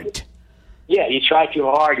hard. Yeah, you try too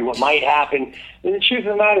hard. What might happen? And the truth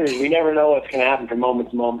of the matter is, we never know what's going to happen from moment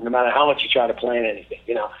to moment, no matter how much you try to plan anything.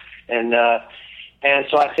 And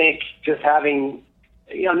so I think just having,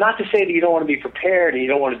 not to say that you don't want to be prepared and you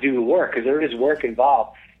don't want to do the work, because there is work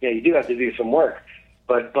involved. You do have to do some work,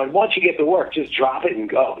 but once you get the work, just drop it and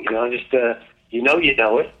go. Just you know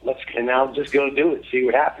it. And now just go do it, see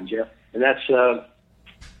what happens. And that's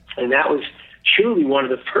and that was truly one of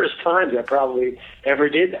the first times I probably ever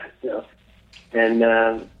did that. And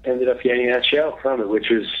ended up getting that show from it, which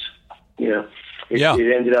was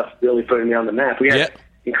it ended up really putting me on the map. We had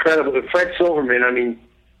incredible Fred Silverman. I mean,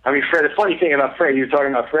 Fred. The funny thing about Fred, you were talking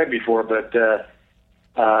about Fred before, but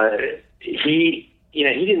he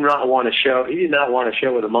did not want a show. He did not want a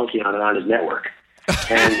show with a monkey on it on his network.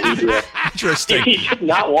 And Interesting. He did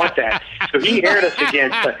not want that. So he aired us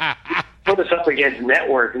against. put us up against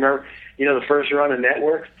Network. Remember, the first run of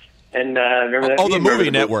Network? And remember that? Oh, the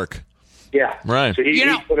movie Network. Yeah. Right. So he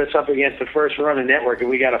put us up against the first run of Network, and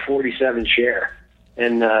we got a 47 share.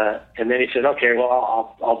 And then he said, okay,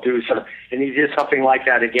 well, I'll do some. And he did something like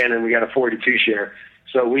that again, and we got a 42 share.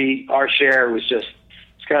 So our share was it's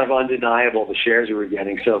kind of undeniable, the shares we were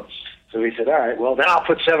getting. So we said, all right, well, then I'll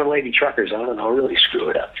put 7 Lady Truckers on, and I'll really screw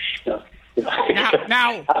it up.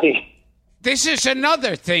 Now, this is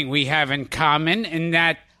another thing we have in common in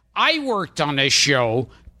that I worked on a show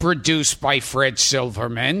produced by Fred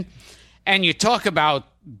Silverman, and you talk about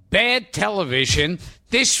bad television.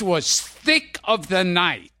 This was Thick of the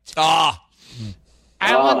Night.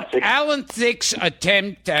 Alan Thicke's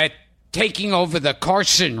attempt at taking over the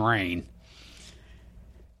Carson reign.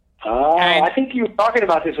 I think you were talking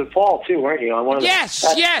about this with Paul too, weren't you? On one of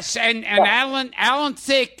yes. And Alan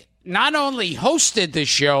Thicke not only hosted the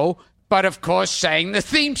show, but of course sang the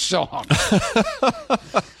theme song.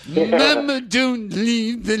 Mama, don't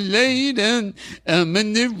leave the light on. I'm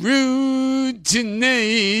on the road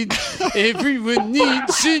tonight. Everyone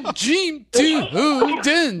needs a dream to hold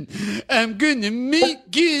on. I'm gonna make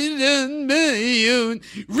it on my own.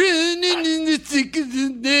 Running in the thick of the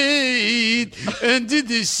night. Under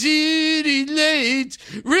the city lights.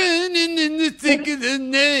 Running in the thick of the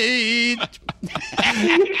night.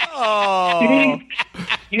 Oh.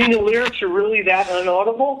 You mean the lyrics are really that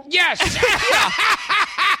unaudible? Yes.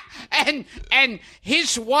 And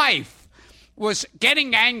his wife was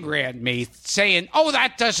getting angry at me, saying, "Oh,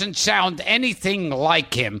 that doesn't sound anything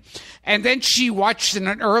like him." And then she watched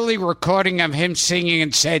an early recording of him singing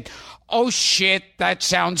and said, "Oh shit, that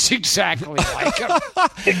sounds exactly like him."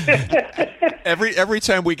 Every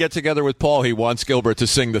time we get together with Paul, he wants Gilbert to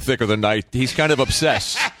sing "The Thick of the Night." He's kind of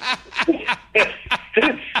obsessed.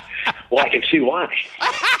 Well, I can see why.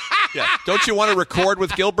 Yeah. Don't you want to record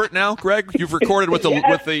with Gilbert now, Greg? You've recorded with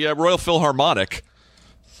the Royal Philharmonic.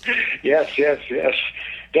 Yes,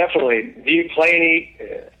 definitely. Do you play any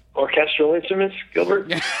orchestral instruments,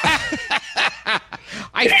 Gilbert?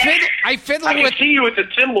 I fiddle I can with. see you with the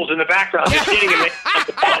cymbals in the background.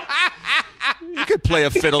 You could play a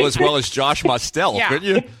fiddle as well as Josh Mostel, couldn't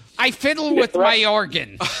you? I fiddle with my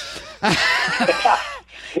organ.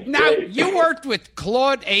 Now, you worked with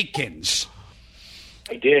Claude Akins.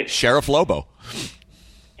 I did. Sheriff Lobo.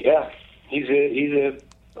 Yeah,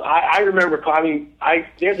 I remember. I mean,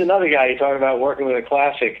 there's another guy you talk about working with a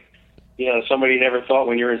classic. Somebody you never thought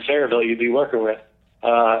when you were in Sayreville you'd be working with.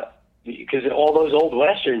 Because all those old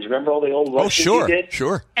westerns. Remember all the old westerns you did?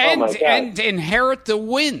 Sure. And Inherit the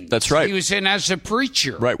Wind. That's right. He was in as a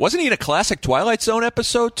preacher. Right. Wasn't he in a classic Twilight Zone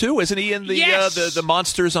episode too? Isn't he in the Yes. The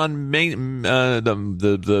monsters on Main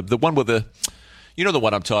the one with the the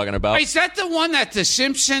one I'm talking about? Is that the one that the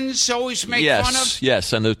Simpsons always make fun of?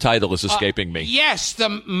 Yes, and the title is escaping me. Yes,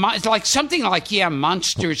 something like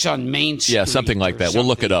Monsters on Main Street. Yeah, something like that. We'll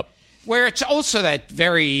look it up. Where it's also that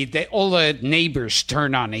all the neighbors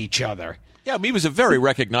turn on each other. Yeah, he was a very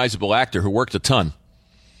recognizable actor who worked a ton.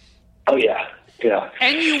 Oh, yeah.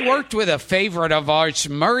 And you worked with a favorite of ours,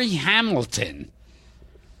 Murray Hamilton.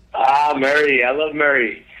 Murray. I love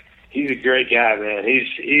Murray. He's a great guy, man.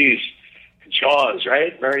 He's Jaws,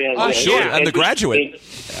 right? Murray has sure. Yeah. And The Graduate.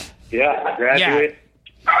 Yeah, The Graduate.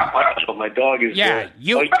 Yeah. Oh, my dog is good.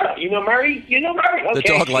 You know Murray? You know Murray? Okay. The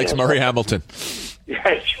dog likes Murray Hamilton.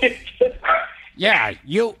 Yeah,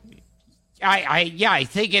 I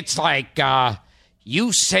think it's like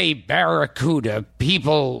you say barracuda,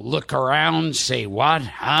 people look around, say what,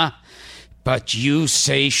 huh? But you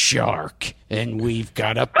say shark, and we've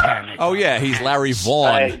got a panic. Oh yeah, he's Larry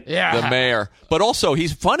Vaughn, the mayor. But also,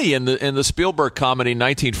 he's funny in the Spielberg comedy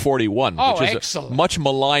 1941, which is excellent. a much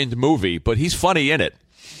maligned movie, but he's funny in it.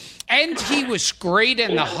 And he was great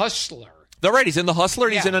in The Hustler. They're right. He's in The Hustler.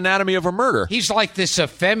 And he's in Anatomy of a Murder. He's like this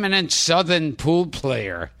effeminate Southern pool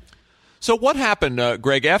player. So what happened,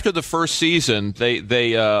 Greg? After the first season,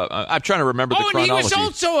 they I'm trying to remember the chronology. Oh, and he was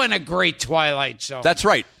also in a great Twilight Zone. That's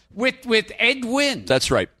right. With Ed Wynn. That's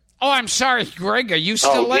right. Oh, I'm sorry, Greg. Are you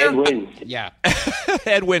still there? Ed Wynn. Yeah.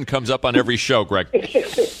 Ed Wynn comes up on every show, Greg.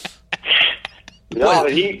 No,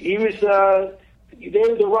 he was. They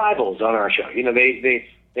were the rivals on our show.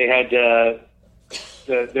 They had.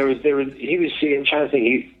 He was. I'm trying to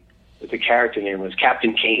think. The character name was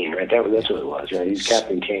Captain Kane, right? That's what it was, right? He's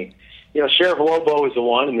Captain Kane. Sheriff Lobo was the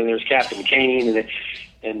one, and then there's Captain Kane,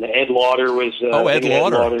 and Ed Lauder was. Ed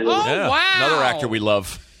Lauder. Wow! Another actor we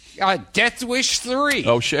love. Death Wish 3.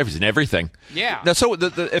 Oh, he was in everything. Yeah. Now, so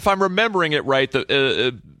if I'm remembering it right,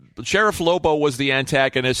 Sheriff Lobo was the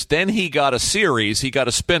antagonist. Then he got a series. He got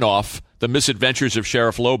a spinoff, The Misadventures of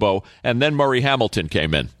Sheriff Lobo, and then Murray Hamilton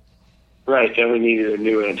came in. Right, then we needed a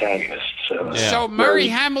new antagonist. So Murray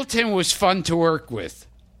Hamilton was fun to work with.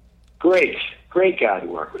 Great guy to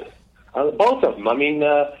work with. Both of them. I mean,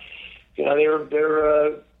 they're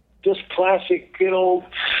just classic, good old.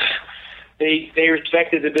 They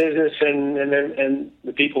respected the business and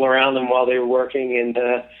the people around them while they were working, and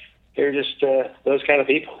they're just those kind of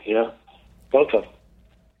people, both of them.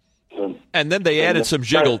 And then they added some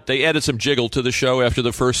jiggle. They added some jiggle to the show after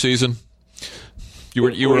the first season. You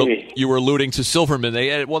were alluding to Silverman.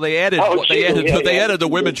 They added the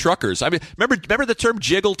women truckers. I mean, remember the term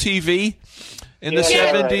jiggle TV in the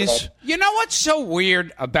 70s? Right. You know what's so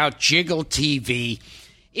weird about jiggle TV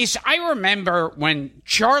is I remember when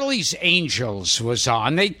Charlie's Angels was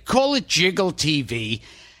on, they'd call it jiggle TV,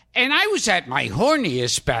 and I was at my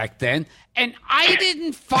horniest back then, and I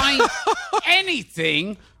didn't find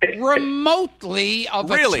anything remotely of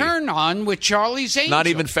a turn-on with Charlie's Angels. Not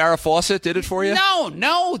even Farrah Fawcett did it for you?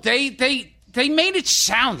 No. They made it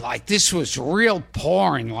sound like this was real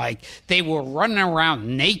porn, like they were running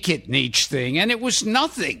around naked in each thing, and it was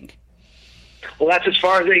nothing. Well, that's as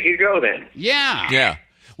far as they could go then. Yeah. Yeah.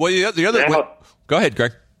 Well, the other... go ahead,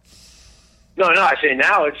 Greg. No, I say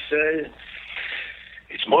now it's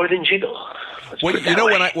more than jiggle. Well,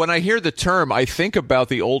 when I hear the term, I think about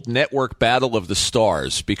the old network battle of the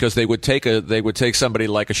stars, because they would take somebody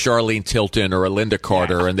like a Charlene Tilton or a Linda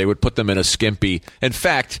Carter, and they would put them in a skimpy. In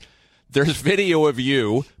fact, there's video of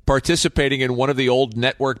you participating in one of the old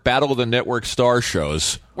network battle of the network star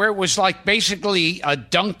shows, where it was like basically a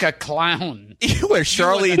dunk a clown. Where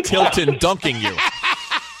Charlene Tilton dunking you.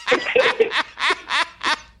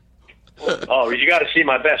 Oh, you got to see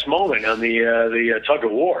my best moment on the tug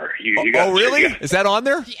of war. Really? Is that on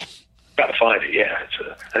there? Yeah. Got to find it. Yeah,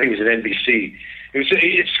 I think it was at NBC.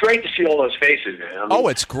 It's great to see all those faces, man. I mean,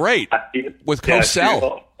 it's great with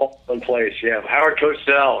Cosell. One place, yeah. Howard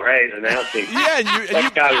Cosell, right, announcing.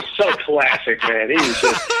 That guy was so classic, man. He was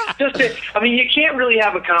just. I mean, you can't really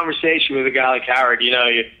have a conversation with a guy like Howard.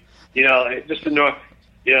 Just the North.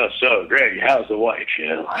 So Greg, how's the wife?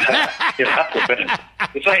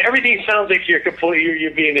 It's like everything sounds like you're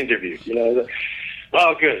being interviewed.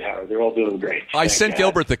 Oh, good, Howard. They're all doing great. I sent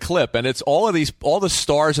Gilbert the clip, and it's all the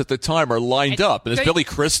stars at the time are lined up, and it's Billy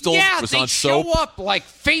Crystal was on Soap. They show up like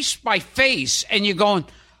face by face, and you're going,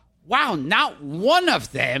 wow, not one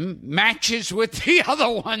of them matches with the other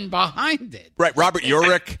one behind it. Right, Robert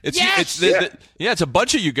Urich. It's a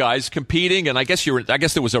bunch of you guys competing, and I guess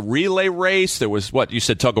there was a relay race. There was what you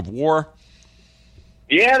said, tug of war.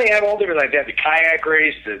 Yeah, they have all different like that. The kayak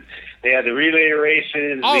race, they had the relay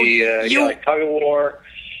races, tug of war,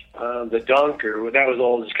 the dunk, that was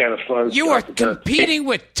all just kind of fun. You were competing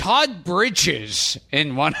with Todd Bridges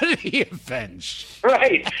in one of the events.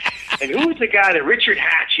 Right. And who was the guy? Richard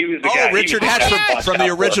Hatch. He was the guy. Richard Hatch from the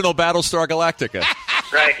original Battlestar Galactica.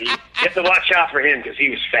 Right. You have to watch out for him because he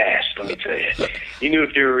was fast, let me tell you. You knew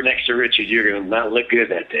if you were next to Richard, you were going to not look good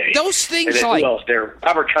that day. Those things and then who else there?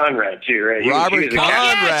 Robert Conrad, too, right? Robert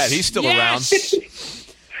Conrad. He's still around.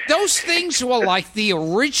 Those things were like the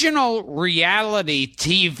original reality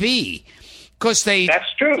TV because they...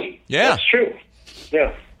 That's true. Yeah. That's true.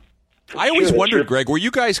 Yeah. I always wondered, Greg, were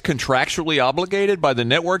you guys contractually obligated by the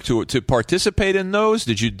network to participate in those?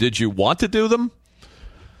 Did you want to do them?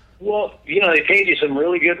 Well, they paid you some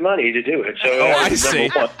really good money to do it. So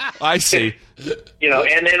I see.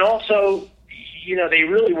 And then also, they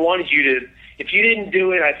really wanted you to. If you didn't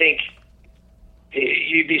do it, I think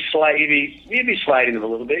you'd be sliding them a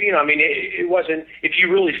little bit. It wasn't. If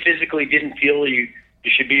you really physically didn't feel you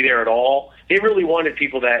should be there at all, they really wanted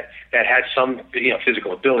people that had some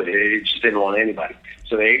physical ability. They just didn't want anybody.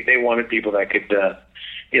 So they wanted people that could.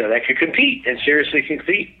 That could compete and seriously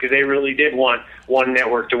compete because they really did want one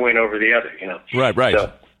network to win over the other, Right. So,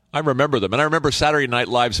 I remember them. And I remember Saturday Night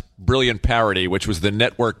Live's brilliant parody, which was the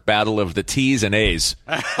network battle of the T's and A's.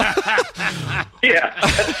 Yeah.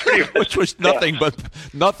 That's pretty much, which was nothing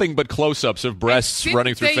but close-ups of breasts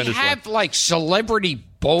running through finish line. They have like celebrity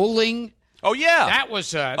bowling. Oh, yeah. That was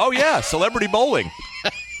celebrity bowling.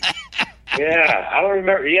 Yeah, I don't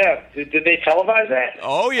remember. Yeah, did they televise that?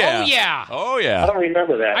 Oh yeah. I don't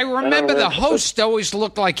remember that. I remember the host always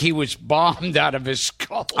looked like he was bombed out of his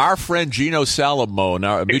skull. Our friend Gino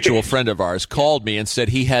Salamone, a mutual friend of ours, called me and said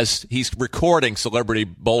he's recording Celebrity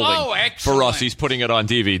Bowling for us. He's putting it on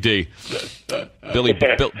DVD.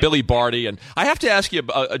 Billy Barty, and I have to ask you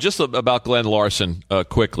just about Glenn Larson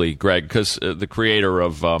quickly, Greg, because the creator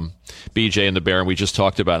of BJ and the Bear, and we just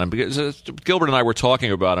talked about him because Gilbert and I were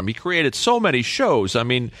talking about him. He created so many shows. I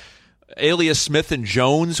mean, Alias Smith and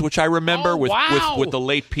Jones, which I remember with the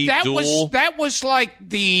late Pete Duell. That was like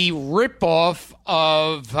the ripoff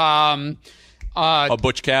of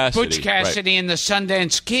Butch Cassidy. Butch Cassidy and the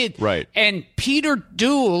Sundance Kid. Right. And Peter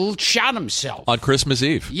Duell shot himself on Christmas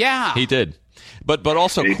Eve. Yeah. He did. But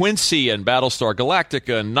also Quincy and Battlestar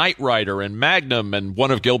Galactica and Knight Rider and Magnum, and one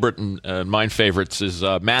of Gilbert and mine favorites is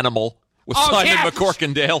Manimal with Simon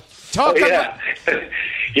McCorkindale.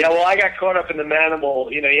 Yeah, well, I got caught up in the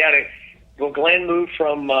Manimal. You know, Glenn moved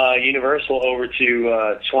from Universal over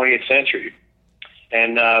to 20th Century,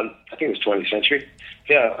 and I think it was 20th Century.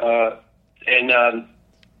 Yeah,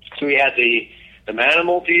 so we had the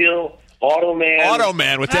Manimal deal,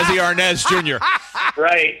 Automan with Desi Arnaz Jr.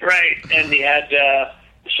 Right, and he had the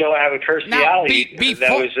show I have with Kirstie Alley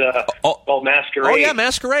that was called Masquerade. Oh yeah,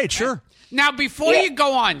 Masquerade, sure. Now, before you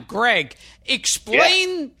go on, Greg,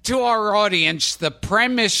 explain to our audience the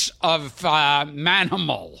premise of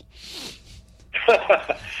Manimal.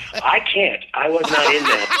 I can't. I was not in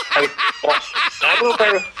that.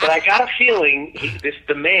 But I got a feeling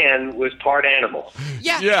the man was part animal.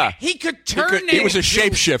 Yeah. He could turn He was a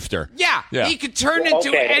shapeshifter. Yeah. He could turn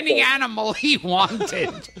into any animal he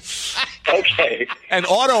wanted. Okay. And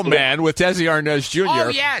Automan with Desi Arnaz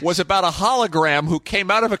Jr. was about a hologram who came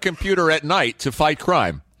out of a computer at night to fight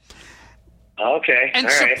crime. Okay. And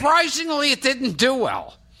surprisingly, it didn't do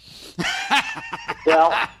well.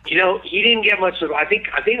 Well, you know, he didn't get much. I think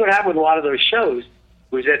what happened with a lot of those shows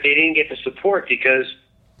was that they didn't get the support because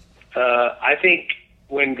I think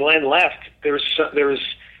when Glenn left, there was.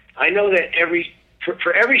 I know that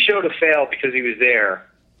for every show to fail because he was there,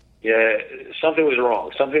 something was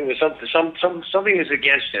wrong. Something was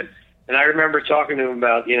against him. And I remember talking to him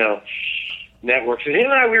about networks, and him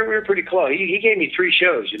and I we were pretty close. He gave me 3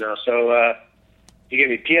 shows, so. He gave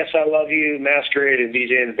me P.S. I Love You, Masquerade, and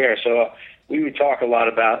DJ and the Bear. So we would talk a lot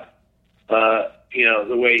about, the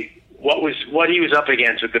way what he was up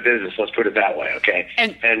against with the business. Let's put it that way, okay?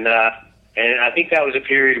 And I think that was a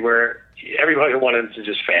period where everybody wanted him to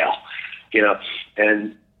just fail,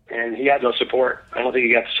 and he had no support. I don't think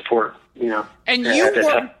he got the support, And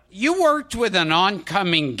you worked with an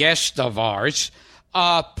oncoming guest of ours,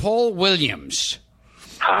 Paul Williams.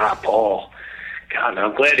 Paul. God,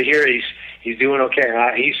 I'm glad to hear he's doing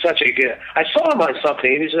okay. He's such a good. I saw him on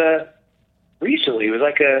something. It was recently. It was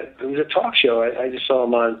a talk show. I just saw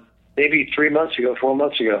him on maybe 4 months ago.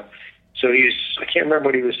 So I can't remember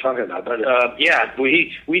what he was talking about, but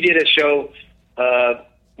we did a show.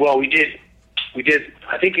 We did.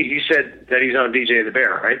 I think you said that he's on DJ and the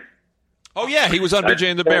Bear, right? Oh yeah, he was on DJ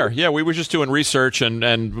and the Bear. Yeah, we were just doing research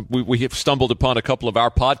and we stumbled upon a couple of our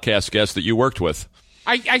podcast guests that you worked with.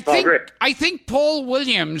 I think Paul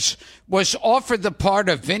Williams was offered the part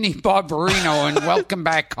of Vinnie Barbarino in Welcome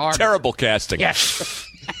Back, Carter. Terrible casting. Yes.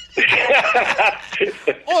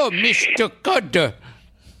 Oh, Mr. Good.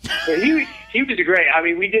 He was great. I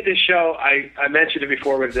mean, we did this show. I mentioned it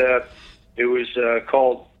before. It was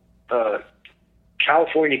called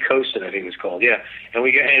California Coastin', I think it was called. Yeah, and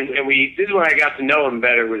we. This is when I got to know him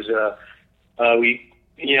better. Was the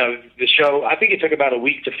show. I think it took about a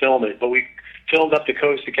week to film it, but we filmed up the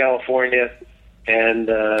coast of California, and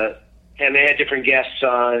they had different guests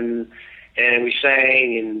on, and we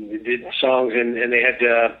sang and did songs, and they had.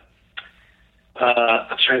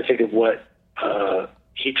 I'm trying to think of what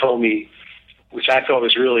he told me, which I thought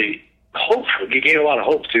was really hopeful. He gave a lot of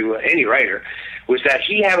hope to any writer. Was that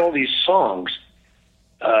he had all these songs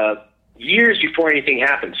years before anything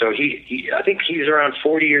happened. So I think he was around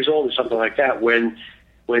 40 years old or something like that when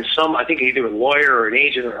some, I think either a lawyer or an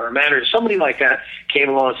agent or a manager, somebody like that came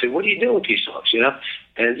along and said, "What are you doing with these songs?"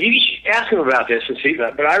 And you should ask him about this and see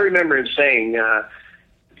that. But I remember him saying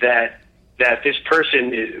that this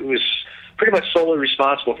person was pretty much solely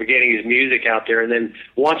responsible for getting his music out there. And then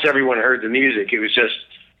once everyone heard the music, it was just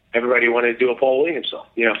everybody wanted to do a Paul Williams song,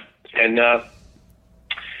 And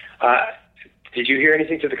did you hear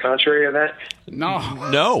anything to the contrary of that?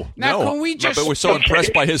 No. Now, can we just? But we're so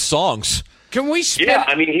impressed by his songs. Can we spin? Yeah,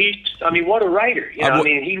 I mean, what a writer!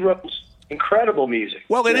 He wrote incredible music.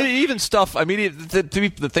 Well, and even stuff. I mean,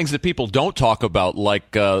 the things that people don't talk about,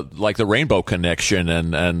 like the Rainbow Connection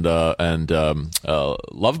and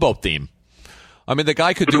Love Boat theme. I mean, the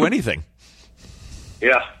guy could do anything.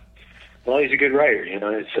 Yeah. Well, he's a good writer,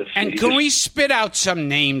 And can we spit out some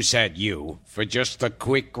names at you for just a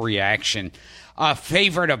quick reaction? A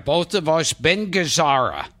favorite of both of us, Ben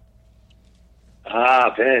Gazzara.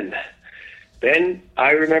 Ben. Ben,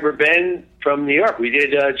 I remember Ben from New York. We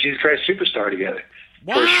did Jesus Christ Superstar together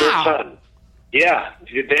for a short time. Yeah,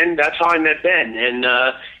 Ben. That's how I met Ben, and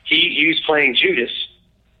he was playing Judas,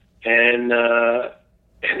 and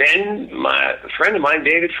And then a friend of mine,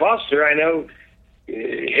 David Foster, I know,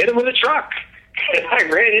 hit him with a truck. And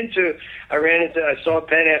I saw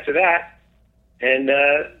Penn after that, and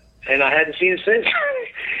I hadn't seen him since.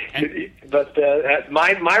 But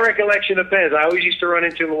my recollection of Penn is I always used to run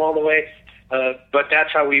into him along the way. But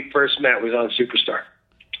that's how we first met, was on Superstar.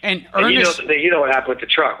 And Ernest, you know what happened with the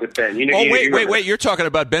truck with Ben. Wait! You're talking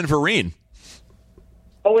about Ben Vereen.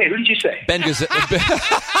 Oh wait, who did you say? Ben Gazzara.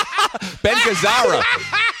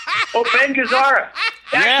 Oh, Ben Gazzara.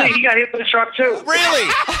 Actually, he got hit with a truck too. Really?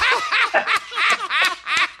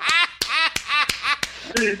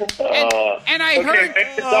 and I heard.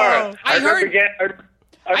 Ben Gazzara.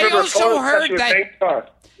 I also heard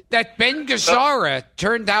that Ben Gazzara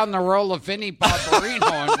turned down the role of Vinnie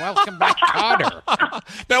Barbarino in Welcome Back, Kotter.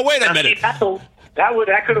 Now wait a minute.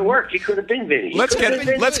 That could have worked. He could have been Vinny.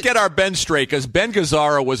 Let's get our Ben straight, because Ben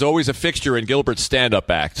Gazzara was always a fixture in Gilbert's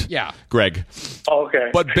stand-up act. Yeah, Greg. Oh, okay.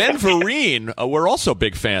 But Ben Vereen, we're also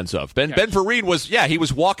big fans of. Ben Vereen he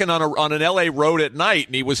was walking on an L.A. road at night,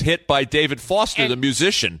 and he was hit by David Foster, the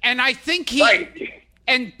musician. And I think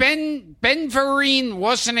and Ben Vereen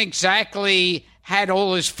wasn't exactly had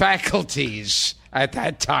all his faculties at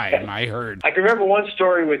that time. I heard. I can remember one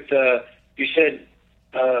story with you said.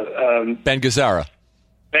 Ben Gazzara.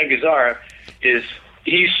 Ben Gazzara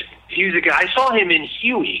he's a guy. I saw him in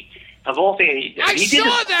Huey, of all things. I saw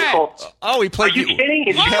that. Oh, he played. Are you kidding?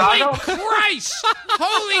 In Chicago?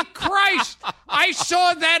 Holy Christ! I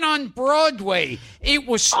saw that on Broadway. It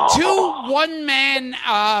was two one-man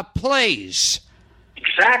plays.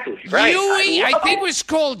 Exactly. Right. Huey, I think it was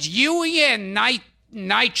called Huey and Night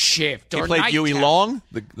Shift. He played Huey Long,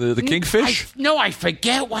 the Kingfish. I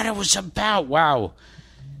forget what it was about. Wow.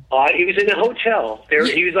 He was in a hotel.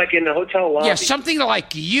 He was like in the hotel lobby. Yeah, something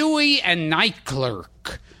like Huey and Night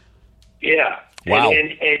Clerk. Yeah. Wow.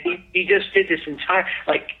 And he just did this entire,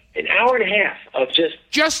 like, an hour and a half of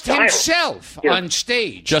just himself on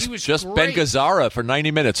stage. Just Ben Gazzara for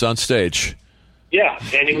 90 minutes on stage. Yeah,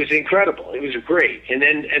 and it was incredible. It was great. And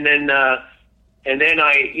then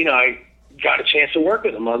I got a chance to work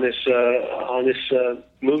with him on this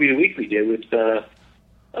movie the week we did with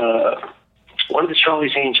one of the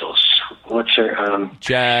Charlie's Angels. What's her?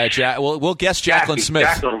 We'll guess Jacqueline Smith.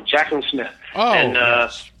 Jacqueline Smith. Oh. And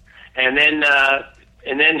then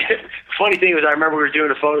funny thing was, I remember we were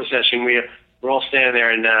doing a photo session. We're all standing there,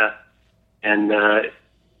 and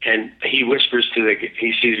he whispers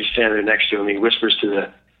he sees me standing there next to him. He whispers to the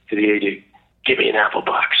AD, "Give me an apple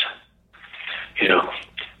box,"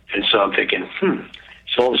 And so I'm thinking,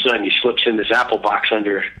 So all of a sudden he slips in this apple box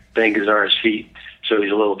under Ben Gazzara's feet, so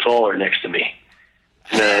he's a little taller next to me.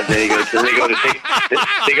 And then they go to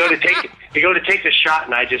take the shot,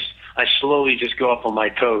 and I slowly just go up on my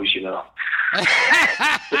toes, He goes,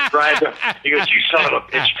 "You son of a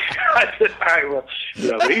bitch." I said, "All right, well,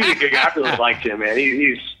 but he's a good guy. I really liked him, man.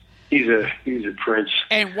 He's a prince."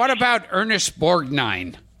 And what about Ernest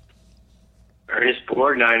Borgnine? Ernest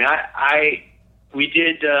Borgnine, we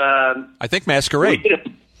did. I think Masquerade.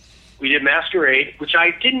 We did Masquerade, which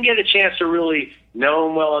I didn't get a chance to really know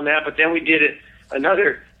him well on that. But then we did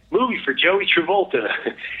another movie for Joey Travolta.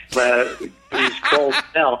 It was called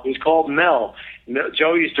Mel. It was called Mel.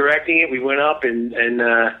 Joey was directing it. We went up and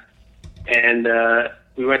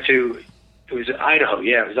we went to. It was Idaho.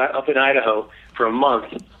 Yeah, it was up in Idaho for a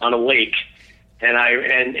month on a lake, and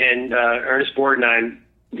Ernest Borgnine,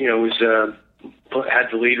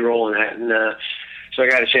 had the lead role in that, and so I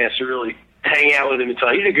got a chance to really hang out with him and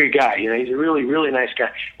talk. He's a good guy, he's a really, really nice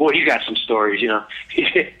guy. Boy, he's got some stories, He's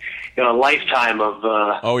a lifetime of.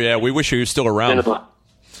 Oh yeah, we wish he was still around. Cinema.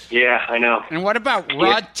 Yeah, I know. And what about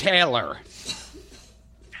Rod Taylor?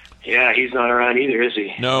 Yeah, he's not around either, is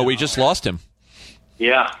he? No, we just lost him.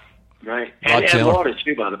 Yeah, right. And Ed Lauder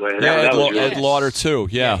too, by the way. Ed Lauder too.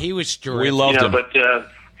 Yeah, he was terrific. We loved him. But.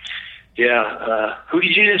 Who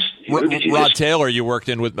did you just? Rod Taylor, you worked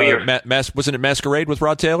in with wasn't it Masquerade with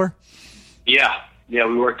Rod Taylor? Yeah,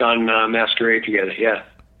 we worked on Masquerade together. Yeah,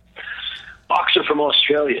 boxer from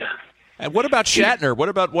Australia. And what about Shatner? What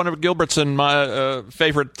about one of Gilbert's and my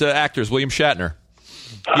favorite actors, William Shatner?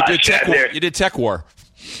 You did Tech War.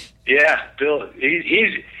 Yeah, Bill.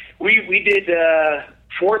 We did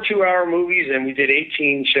 4 2-hour movies, and we did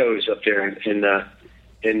 18 shows up there in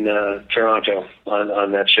Toronto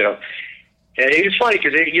on that show. And it was funny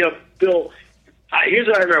because, Bill, here's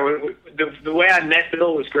what I remember. The way I met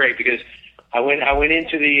Bill was great because I went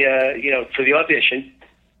into the, for the audition,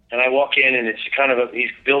 and I walk in, and it's kind of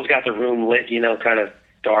Bill's got the room lit, kind of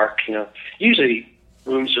dark, Usually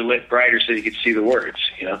rooms are lit brighter so you can see the words,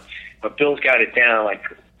 But Bill's got it down,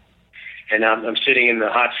 and I'm sitting in the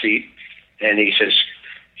hot seat, and he says,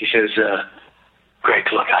 he says,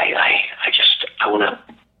 Greg, look, I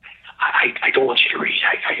don't want you to read.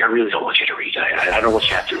 I really don't want you to read. I don't want you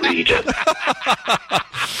to have to read.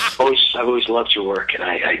 I've always loved your work, and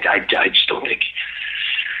I just don't think you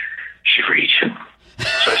should read.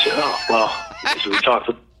 So I said, oh, well, so we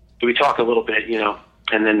talk a little bit,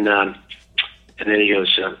 and then he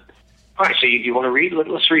goes, all right, so you want to read?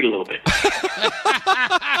 Let's read a little bit.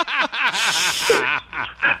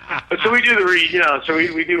 So we do the read, so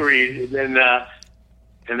we do read, and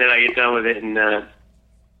then I get done with it, and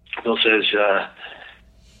Bill says,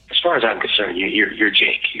 as far as I'm concerned, you're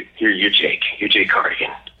Jake. You're Jake. You're Jake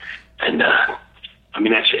Cardigan. And,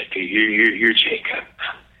 that's it. You're Jake.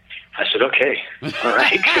 I said, okay, all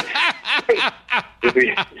right.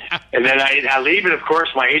 And then I leave, and of course,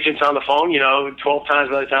 my agent's on the phone, 12 times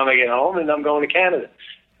by the time I get home, and I'm going to Canada.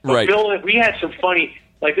 But right. Bill, we had some funny,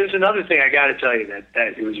 there's another thing I got to tell you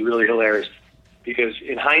that it was really hilarious. Because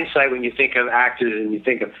in hindsight, when you think of actors and you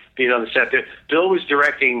think of being on the set, Bill was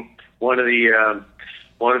directing one of the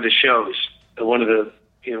shows, one of the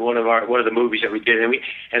movies that we did,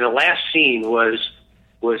 and the last scene was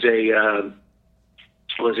a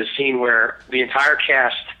scene where the entire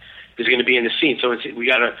cast is going to be in the scene. So we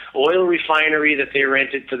got an oil refinery that they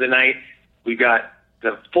rented for the night. We got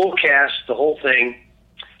the full cast, the whole thing,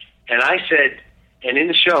 and I said, and in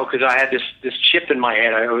the show, because I had this chip in my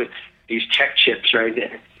head, these tech chips, right?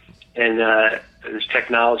 And this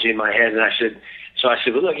technology in my head. And I said,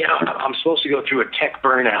 well, look, I'm supposed to go through a tech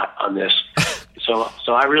burnout on this. So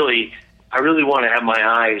I really want to have my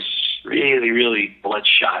eyes really, really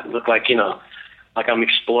bloodshot. Look like, like I'm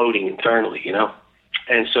exploding internally,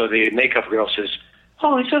 And so the makeup girl says,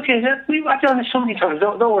 oh, it's okay. I've done this so many times.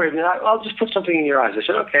 Don't worry. I'll just put something in your eyes. I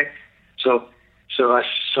said, okay. So I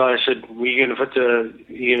said, use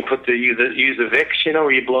the Vicks,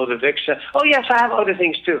 where you blow the Vicks? Oh, yes, I have other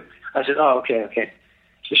things too. I said, oh, okay.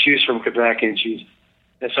 So she was from Quebec, and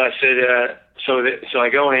so I said, so I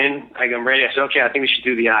go in, I'm ready. I said, okay, I think we should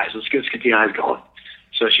do the eyes. Let's get the eyes going.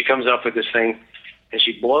 So she comes up with this thing, and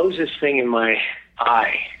she blows this thing in my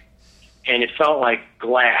eye, and it felt like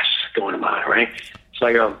glass going in my eye, right? So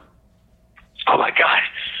I go, oh my God,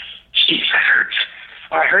 jeez, that hurts.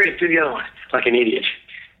 All right, hurry, do the other one. Like an idiot.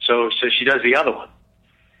 So she does the other one.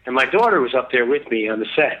 And my daughter was up there with me on the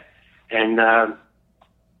set. And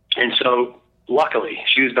so luckily,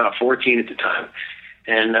 she was about 14 at the time.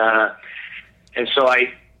 And so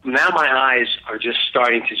now my eyes are just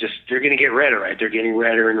starting to they're going to get redder, right? They're getting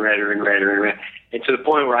redder and redder and redder and redder. And to the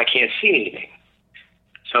point where I can't see anything.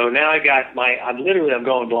 So now I'm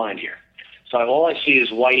going blind here. So all I see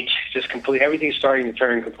is white, just complete, everything's starting to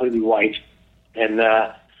turn completely white. And,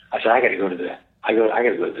 I said, I got to go to the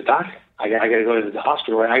doctor. I got to go to the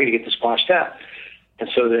hospital. I got to get this washed out. And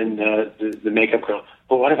so then the makeup girl,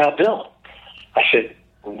 well, what about Bill? I said,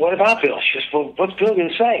 well, what about Bill? She says, well, what's Bill going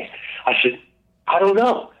to say? I said, I don't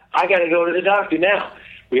know. I got to go to the doctor now.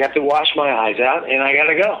 We have to wash my eyes out, and I got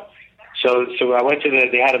to go. So I went to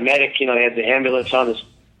they had a medic, they had the ambulance on this.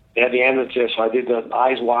 They had the ambulance there, so I did the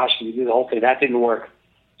eyes washed, and we did the whole thing. That didn't work.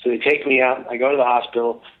 So they take me out. I go to the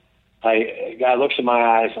hospital. A guy looks in my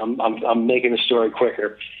eyes. I'm making the story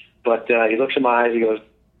quicker, but he looks in my eyes.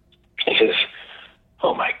 He says,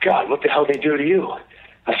 "Oh my God, what the hell did they do to you?"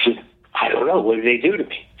 I said, "I don't know. What did they do to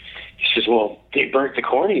me?" He says, "Well, they burnt the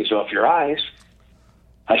corneas off your eyes."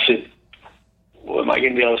 I said, "Well, am I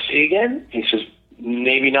going to be able to see again?" He says,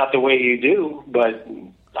 "Maybe not the way you do, but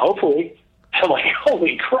hopefully." I'm like,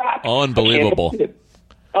 "Holy crap!" Unbelievable.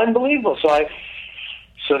 Unbelievable.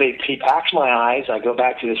 So he packs my eyes. I go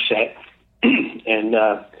back to the set, and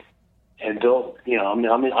Bill,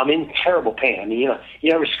 I'm in terrible pain. I mean,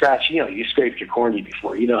 you ever scratch, you scraped your cornea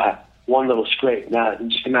before. How one little scrape. Now,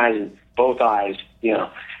 just imagine both eyes, and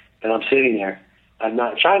I'm sitting there. I'm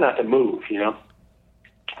trying not to move,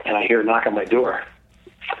 and I hear a knock on my door,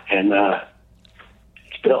 and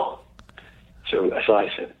it's Bill. So I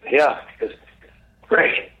said, yeah. He goes,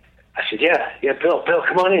 Greg. I said, yeah, Bill,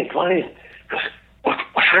 come on in. He goes, what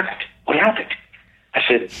happened? What happened? I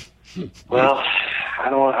said, well,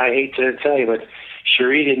 I hate to tell you, but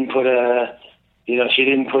Cherie didn't put she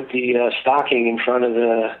didn't put the stocking in front of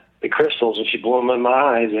the crystals, and she blew them in my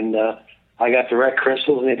eyes, and I got the wrecked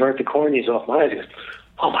crystals, and they burnt the corneas off my eyes. He goes,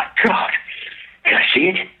 oh my God, can I see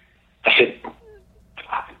it? I said,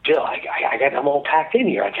 Bill, I got them all packed in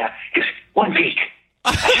here. He goes, one peek.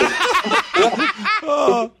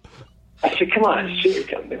 I said, come on,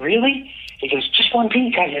 really? He goes, just one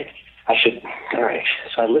peek. I said, all right.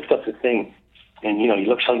 So I lift up the thing, and, he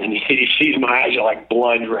looks underneath. He sees my eyes are like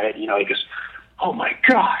blood red. He goes, oh, my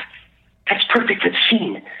God, that's perfect for the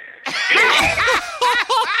scene.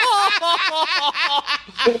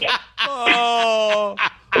 Oh.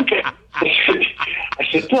 I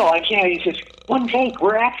said, Bill, I can't. He says, one take.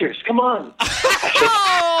 We're actors. Come on.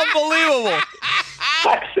 Unbelievable.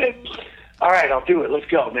 I said, all right, I'll do it. Let's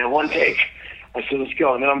go, man. One take. I said, let's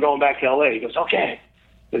go. And then I'm going back to L.A. He goes, okay.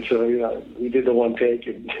 And so we did the one take,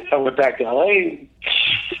 and I went back to L.A.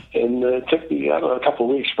 And it took me, I don't know, a couple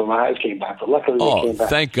of weeks before my eyes came back. But luckily they came back.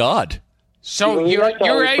 Thank God. So you're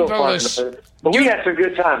able to... But we had some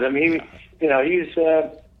good times. I mean, he was...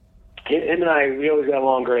 him and I, we always got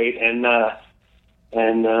along great, and I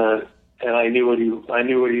knew what he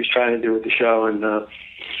was trying to do with the show, and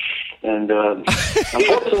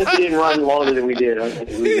unfortunately, it didn't run longer than we did.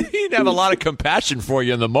 He'd have a lot of compassion for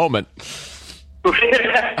you in the moment.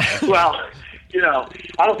 Well,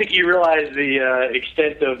 I don't think he realized the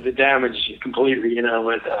extent of the damage completely,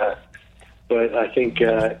 but I think he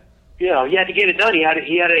had to get it done. He had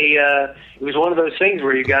a. It was one of those things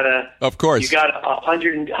where you got of course, you got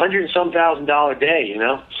 $100 and some $1,000 day.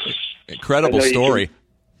 Incredible story.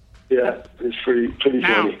 Yeah, it's pretty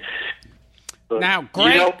funny. But, now,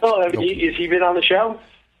 Greg, has he been on the show?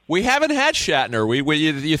 We haven't had Shatner.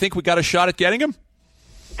 You think we got a shot at getting him?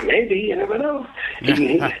 Maybe, you never know.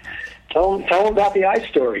 Tell him about the eye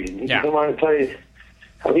story. He doesn't want to tell you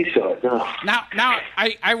how he saw it. No. Now,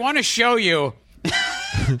 I want to show you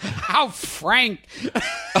how Frank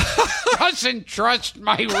doesn't trust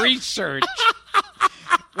my research.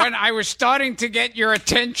 When I was starting to get your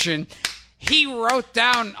attention, he wrote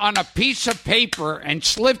down on a piece of paper and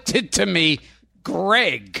slipped it to me,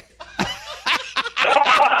 Greg.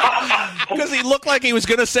 Because he looked like he was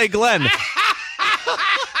going to say Glenn.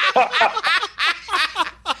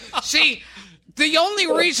 See, the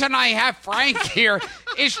only reason I have Frank here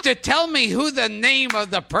is to tell me who the name of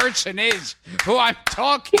the person is who I'm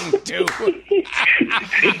talking to.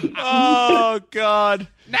 Oh, God.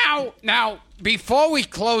 Now, before we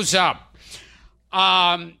close up,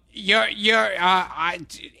 you're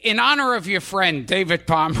in honor of your friend David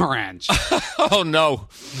Pomerantz. Oh no!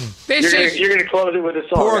 You're going to close it with a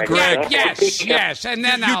song. Poor right Greg. now. Yes, and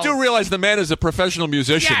then you do realize the man is a professional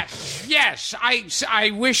musician. Yes.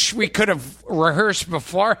 I wish we could have rehearsed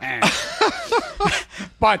beforehand,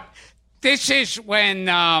 but this is when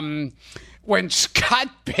Scott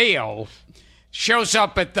Bale shows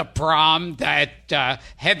up at the prom that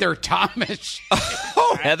Heather Thomas.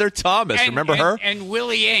 Heather Thomas, remember her? And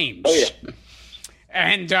Willie Ames. Oh, yeah.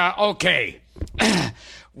 And, okay.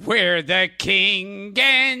 We're the king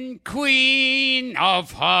and queen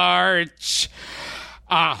of hearts.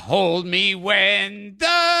 Hold me when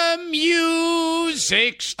the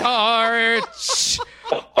music starts.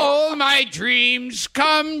 All my dreams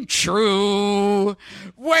come true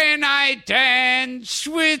when I dance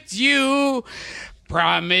with you.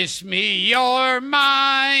 Promise me you're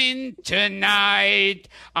mine tonight.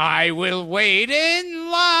 I will wait in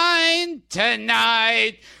line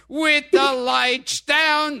tonight with the lights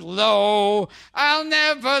down low. I'll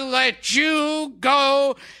never let you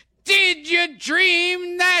go. Did you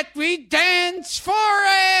dream that we dance forever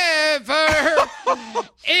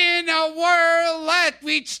in a world that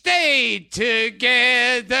we'd stay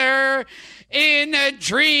together? In a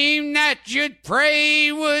dream that you'd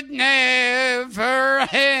pray would never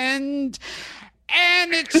end.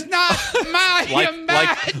 And it's not my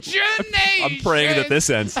imagination. I'm praying that this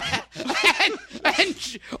ends.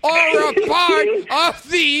 or a part of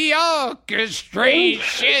the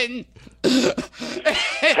orchestration. All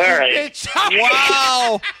right.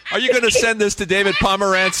 Wow. Are you going to send this to David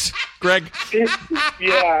Pomerantz, Greg?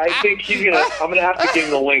 Yeah, I think I'm going to have to give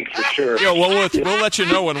him the link for sure. Yeah, we'll let you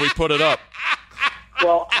know when we put it up.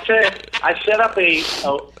 Well, I set up a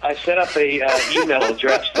email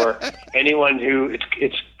address for anyone who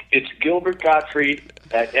it's Gilbert Gottfried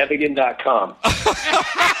at Evigan.com.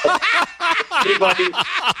 Anybody,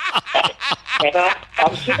 and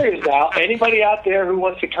I'm serious now. Anybody out there who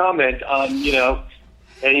wants to comment on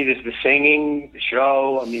any of the singing, the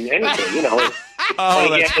show, I mean anything, Oh,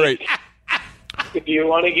 that's great. If you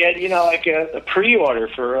want to get like a pre-order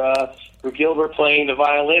for Gilbert playing the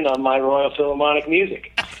violin on my Royal Philharmonic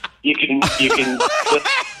music, you can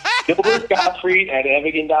Gilbert Gottfried at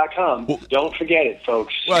Evigan.com. Don't forget it,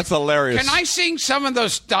 folks. Well, that's hilarious. Can I sing some of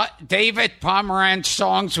those David Pomerantz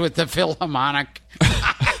songs with the Philharmonic?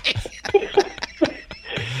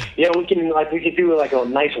 Yeah, we can do like a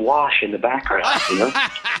nice wash in the background,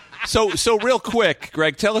 So real quick,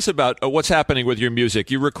 Greg, tell us about what's happening with your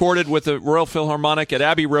music. You recorded with the Royal Philharmonic at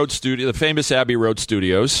Abbey Road Studio, the famous Abbey Road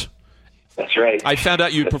Studios. That's right. I found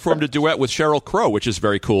out you performed a duet with Sheryl Crow, which is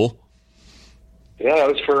very cool. Yeah, that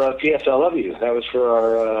was for P.S. I Love You. That was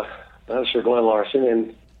for Glenn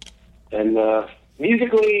Larson, And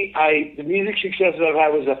musically, the music success that I've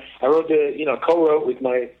had was I wrote co-wrote with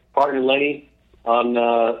my partner Lenny on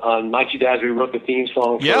My Two Dads. We wrote the theme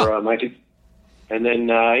song for My Two. And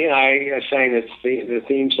then I sang the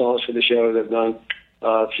theme songs for the shows. I've done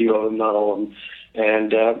a few of them, not all of them.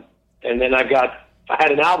 And then I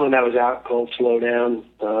had an album that was out called Slow Down.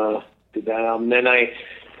 Did that album.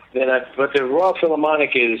 But the Royal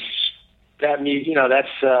Philharmonic is that music.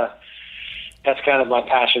 That's kind of my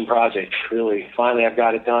passion project. Really, finally, I've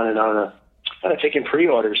got it done, and I'm kind of taking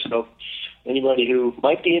pre-orders. So anybody who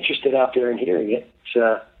might be interested out there in hearing it, it's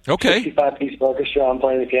okay. 65-piece orchestra. I'm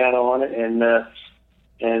playing the piano on it, and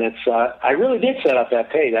it's. I really did set up that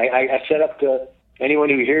page. I set up anyone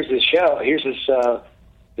who hears this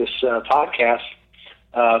podcast.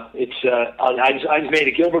 I just made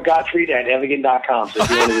a Gilbert Gottfried at Evigan.com. So if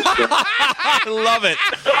you want to just I love it.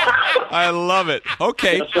 I love it.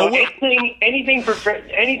 Okay. So anything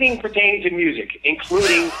pertaining to music,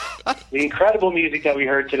 including the incredible music that we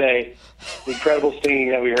heard today, the incredible singing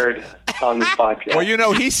that we heard on this podcast.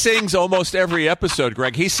 Well, he sings almost every episode,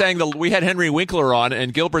 Greg. He sang we had Henry Winkler on,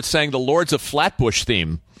 and Gilbert sang the Lords of Flatbush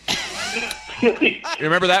theme. You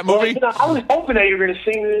remember that movie? Well, I was hoping that you were going to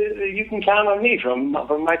sing "You Can Count on Me" from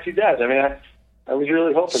My Two Dads. I mean, I was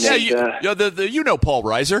really hoping that. You know Paul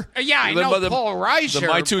Reiser. Yeah, I know Paul Reiser. The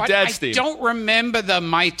My Two Dads theme. I don't remember the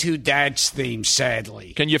My Two Dads theme,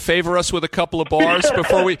 sadly. Can you favor us with a couple of bars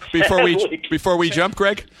before we jump,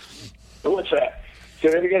 Greg? What's that? Say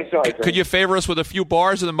that again. Sorry. Could you favor us with a few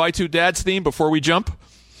bars of the My Two Dads theme before we jump?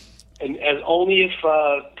 And only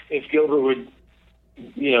if Gilbert would,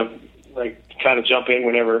 kind of jump in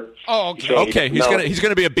whenever. Oh, okay. Okay, he's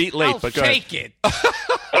gonna be a beat late, but go take ahead. it.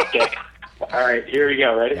 Okay. All right, here we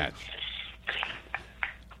go. Ready? Yeah.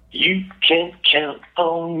 You can count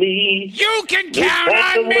on me. You can count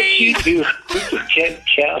on me. What you do. You can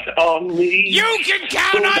count on me. You can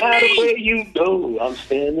count on me. No matter where you go, I'm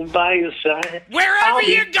standing by your side. Wherever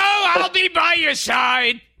you go, I'll be by your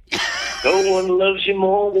side. No one loves you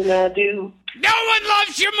more than I do. No one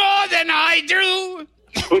loves you more than I do.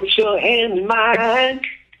 Put your hand in my hand.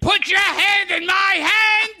 Put your hand in my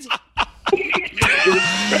hand.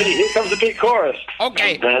 Ready? Here comes the big chorus.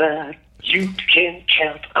 Okay. You can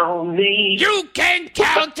count on me. You can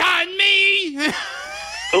count on me.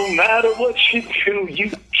 No matter what you do,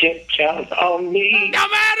 you can count on me. No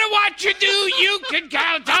matter what you do, you can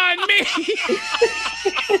count on me.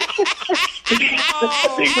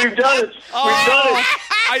 I think we've done it. We've done it.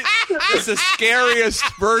 It's the scariest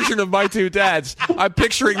version of My Two Dads. I'm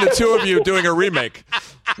picturing the two of you doing a remake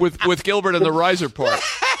with Gilbert and the Reiser part.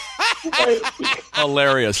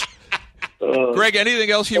 Hilarious. Greg, anything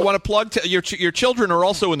else you want to plug? Your children are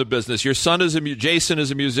also in the business. Your son Jason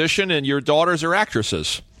is a musician, and your daughters are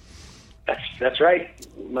actresses. That's right.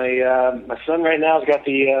 My son right now has got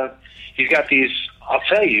he's got these. I'll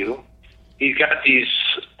tell you, he's got these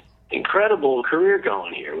incredible career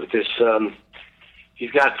going here with this.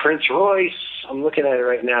 He's got Prince Royce. I'm looking at it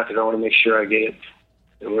right now because I want to make sure I get it.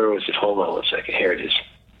 And where was it? Hold on one second. Here it is.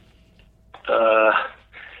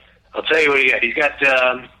 I'll tell you what he got.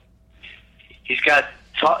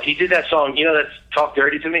 He did that song, that's Talk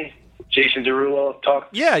Dirty to Me? Jason Derulo,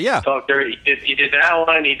 Talk Dirty. He did that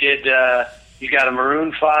one. He did, he's got a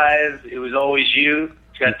Maroon 5, It Was Always You.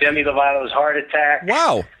 He's got Demi Lovato's Heart Attack.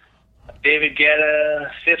 Wow. David Guetta,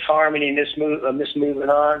 Fifth Harmony, Miss Moving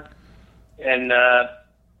On. And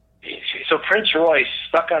so Prince Royce,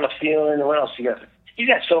 Stuck on a Feeling. What else he got? He's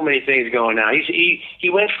got so many things going now. He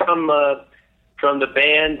went from the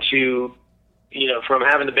band to, from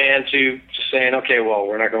having the band to just saying, okay, well,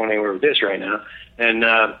 we're not going anywhere with this right now, and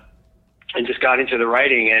just got into the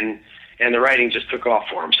writing, and the writing just took off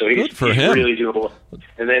for him. So he's really doable.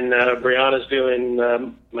 And then Brianna's doing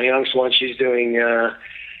my youngest one. She's doing.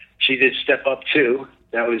 She did Step Up too.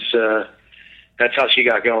 That's how she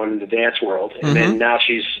got going in the dance world. And then now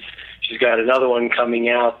she's got another one coming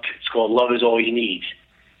out. It's called Love Is All You Need.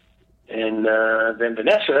 And then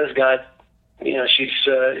Vanessa has got.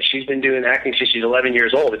 She's been doing acting since she's 11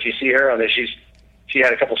 years old. If you see her on there, she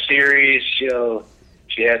had a couple series. She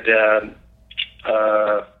had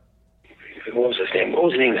what was his name? What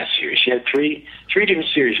was the name of that series? She had three different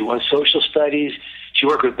series. One social studies. She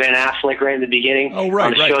worked with Ben Affleck right in the beginning on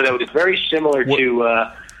a show that was very similar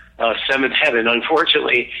to Seventh Heaven.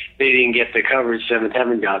 Unfortunately, they didn't get the coverage Seventh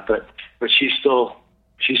Heaven got, but she's still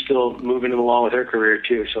moving along with her career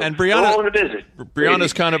too. So, and Brianna, all in the business.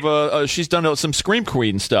 Brianna's kind of she's done some Scream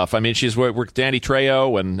Queen stuff. I mean, she's worked with Danny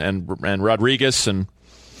Trejo and Rodriguez, and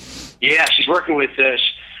she's working with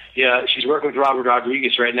Robert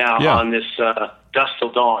Rodriguez right now on this Dusk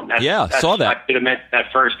Till Dawn. Saw that. I could have mentioned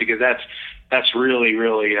that first because that's really,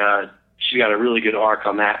 really, she's got a really good arc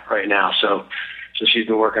on that right now. So she's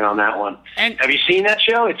been working on that one. And have you seen that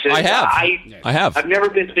show? I have. I have. I've never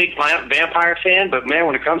been a big vampire fan, but man,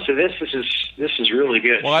 when it comes to this is really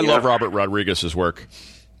good. Well, I love Robert Rodriguez's work.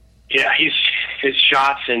 Yeah, his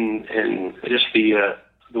shots and just the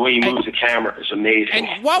way he moves the camera is amazing.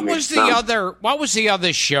 And what was the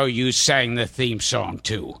other show you sang the theme song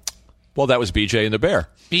to? Well, that was BJ and the Bear.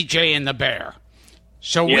 BJ and the Bear.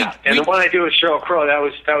 So the one I do with Sheryl Crow, that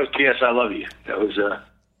was P.S. I Love You. That was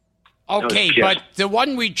okay, but the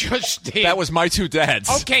one we just did. That was My Two Dads.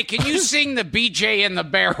 Okay, can you sing the BJ and the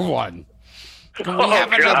Bear one? Can we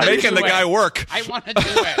have another making the guy work. I want to do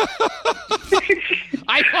it.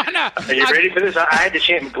 I want to. Are you ready for this? I had to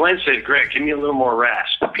chant. Glenn said, "Greg, give me a little more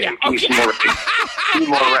rasp." Okay, give me some more. Give me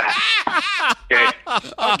more rasp.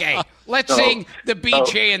 Okay. Let's sing the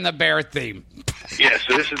BJ and the Bear theme. Yeah.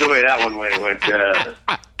 So this is the way that one went.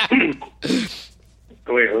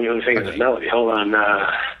 Wait, let me think of this melody. Hold on.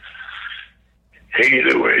 Hey,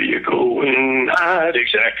 the way you're going, not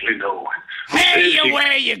exactly know. Hey,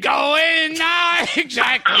 where you going? Not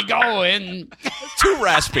exactly going. Too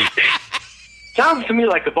raspy. Sounds to me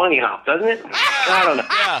like a bunny hop, doesn't it? I don't know.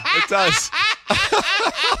 Yeah, it does.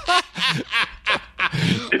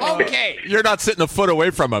 Okay. You're not sitting a foot away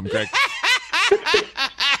from him, Greg.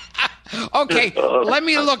 Okay, let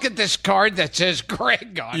me look at this card that says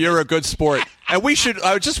Greg on it. You're a good sport. And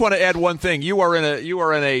I just want to add one thing. You are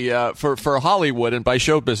in a for Hollywood and by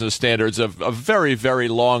show business standards of a very, very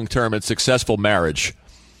long-term and successful marriage.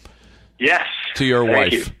 Yes. To your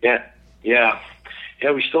Thank wife. You. Yeah,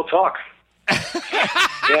 we still talk.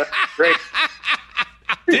 Yeah, great.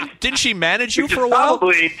 Didn't she manage you for a while?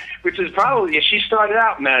 Which is probably she started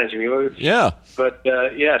out managing me. Yeah. But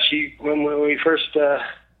she when we first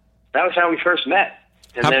that was how we first met,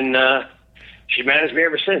 and then she managed me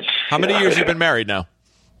ever since. How many years have you been married now?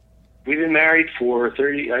 We've been married for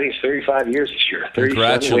 30. I think it's 35 years this year.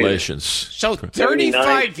 Congratulations! So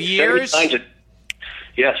 35 years.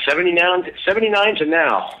 79 to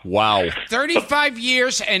now. Wow. 35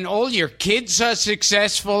 years, and all your kids are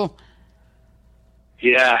successful.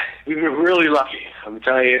 Yeah, we've been really lucky. I'm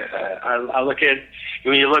telling you. I look at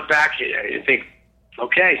when you look back, you think,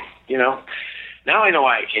 okay, now I know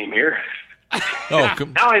why I came here. Now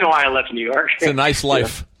I know why I left New York. It's a nice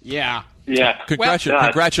life. Yeah.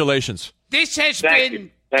 Congratulations. This has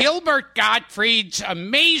been Gilbert Gottfried's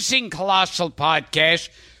amazing Colossal podcast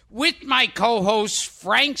with my co-host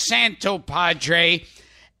Frank Santopadre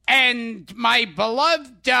and my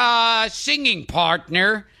beloved singing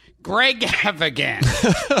partner, Greg Evigan.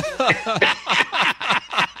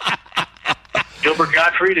 Gilbert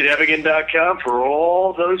Gottfried at Evigan.com for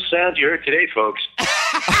all those sounds you heard today, folks.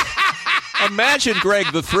 Imagine,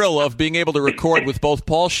 Greg, the thrill of being able to record with both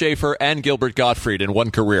Paul Schaefer and Gilbert Gottfried in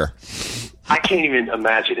one career. I can't even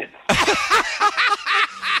imagine it.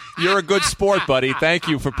 You're a good sport, buddy. Thank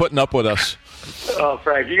you for putting up with us. Oh,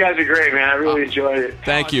 Frank, you guys are great, man. I really enjoyed it.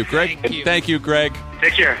 Thank you, Greg. Thank you, Greg.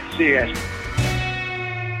 Take care. See you guys.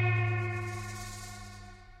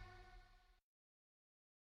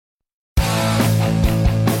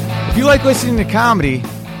 If you like listening to comedy,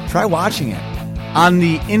 try watching it on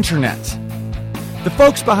the internet. The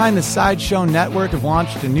folks behind the Sideshow Network have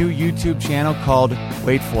launched a new YouTube channel called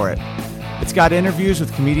Wait For It. It's got interviews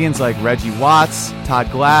with comedians like Reggie Watts,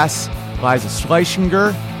 Todd Glass, Liza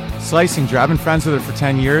Schlesinger. I've been friends with her for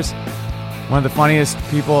 10 years. One of the funniest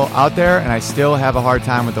people out there, and I still have a hard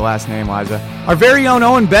time with the last name, Liza. Our very own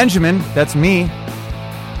Owen Benjamin, that's me,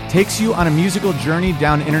 takes you on a musical journey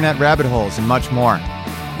down internet rabbit holes and much more.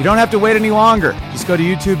 You don't have to wait any longer. Just go to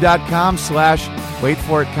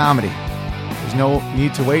youtube.com/waitforitcomedy. There's no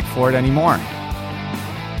need to wait for it anymore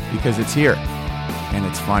because it's here and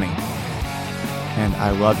it's funny. And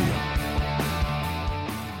I love you.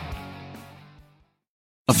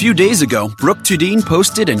 A few days ago, Brooke Tudine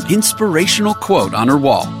posted an inspirational quote on her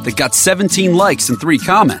wall that got 17 likes and 3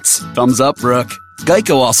 comments. Thumbs up, Brooke.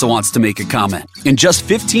 Geico also wants to make a comment. In just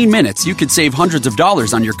 15 minutes, you could save hundreds of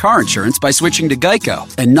dollars on your car insurance by switching to Geico.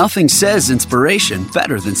 And nothing says inspiration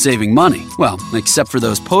better than saving money. Well, except for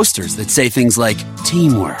those posters that say things like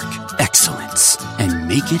teamwork, excellence, and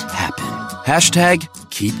make it happen. Hashtag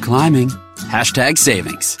keep climbing. Hashtag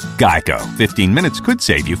savings. Geico. 15 minutes could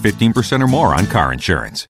save you 15% or more on car insurance.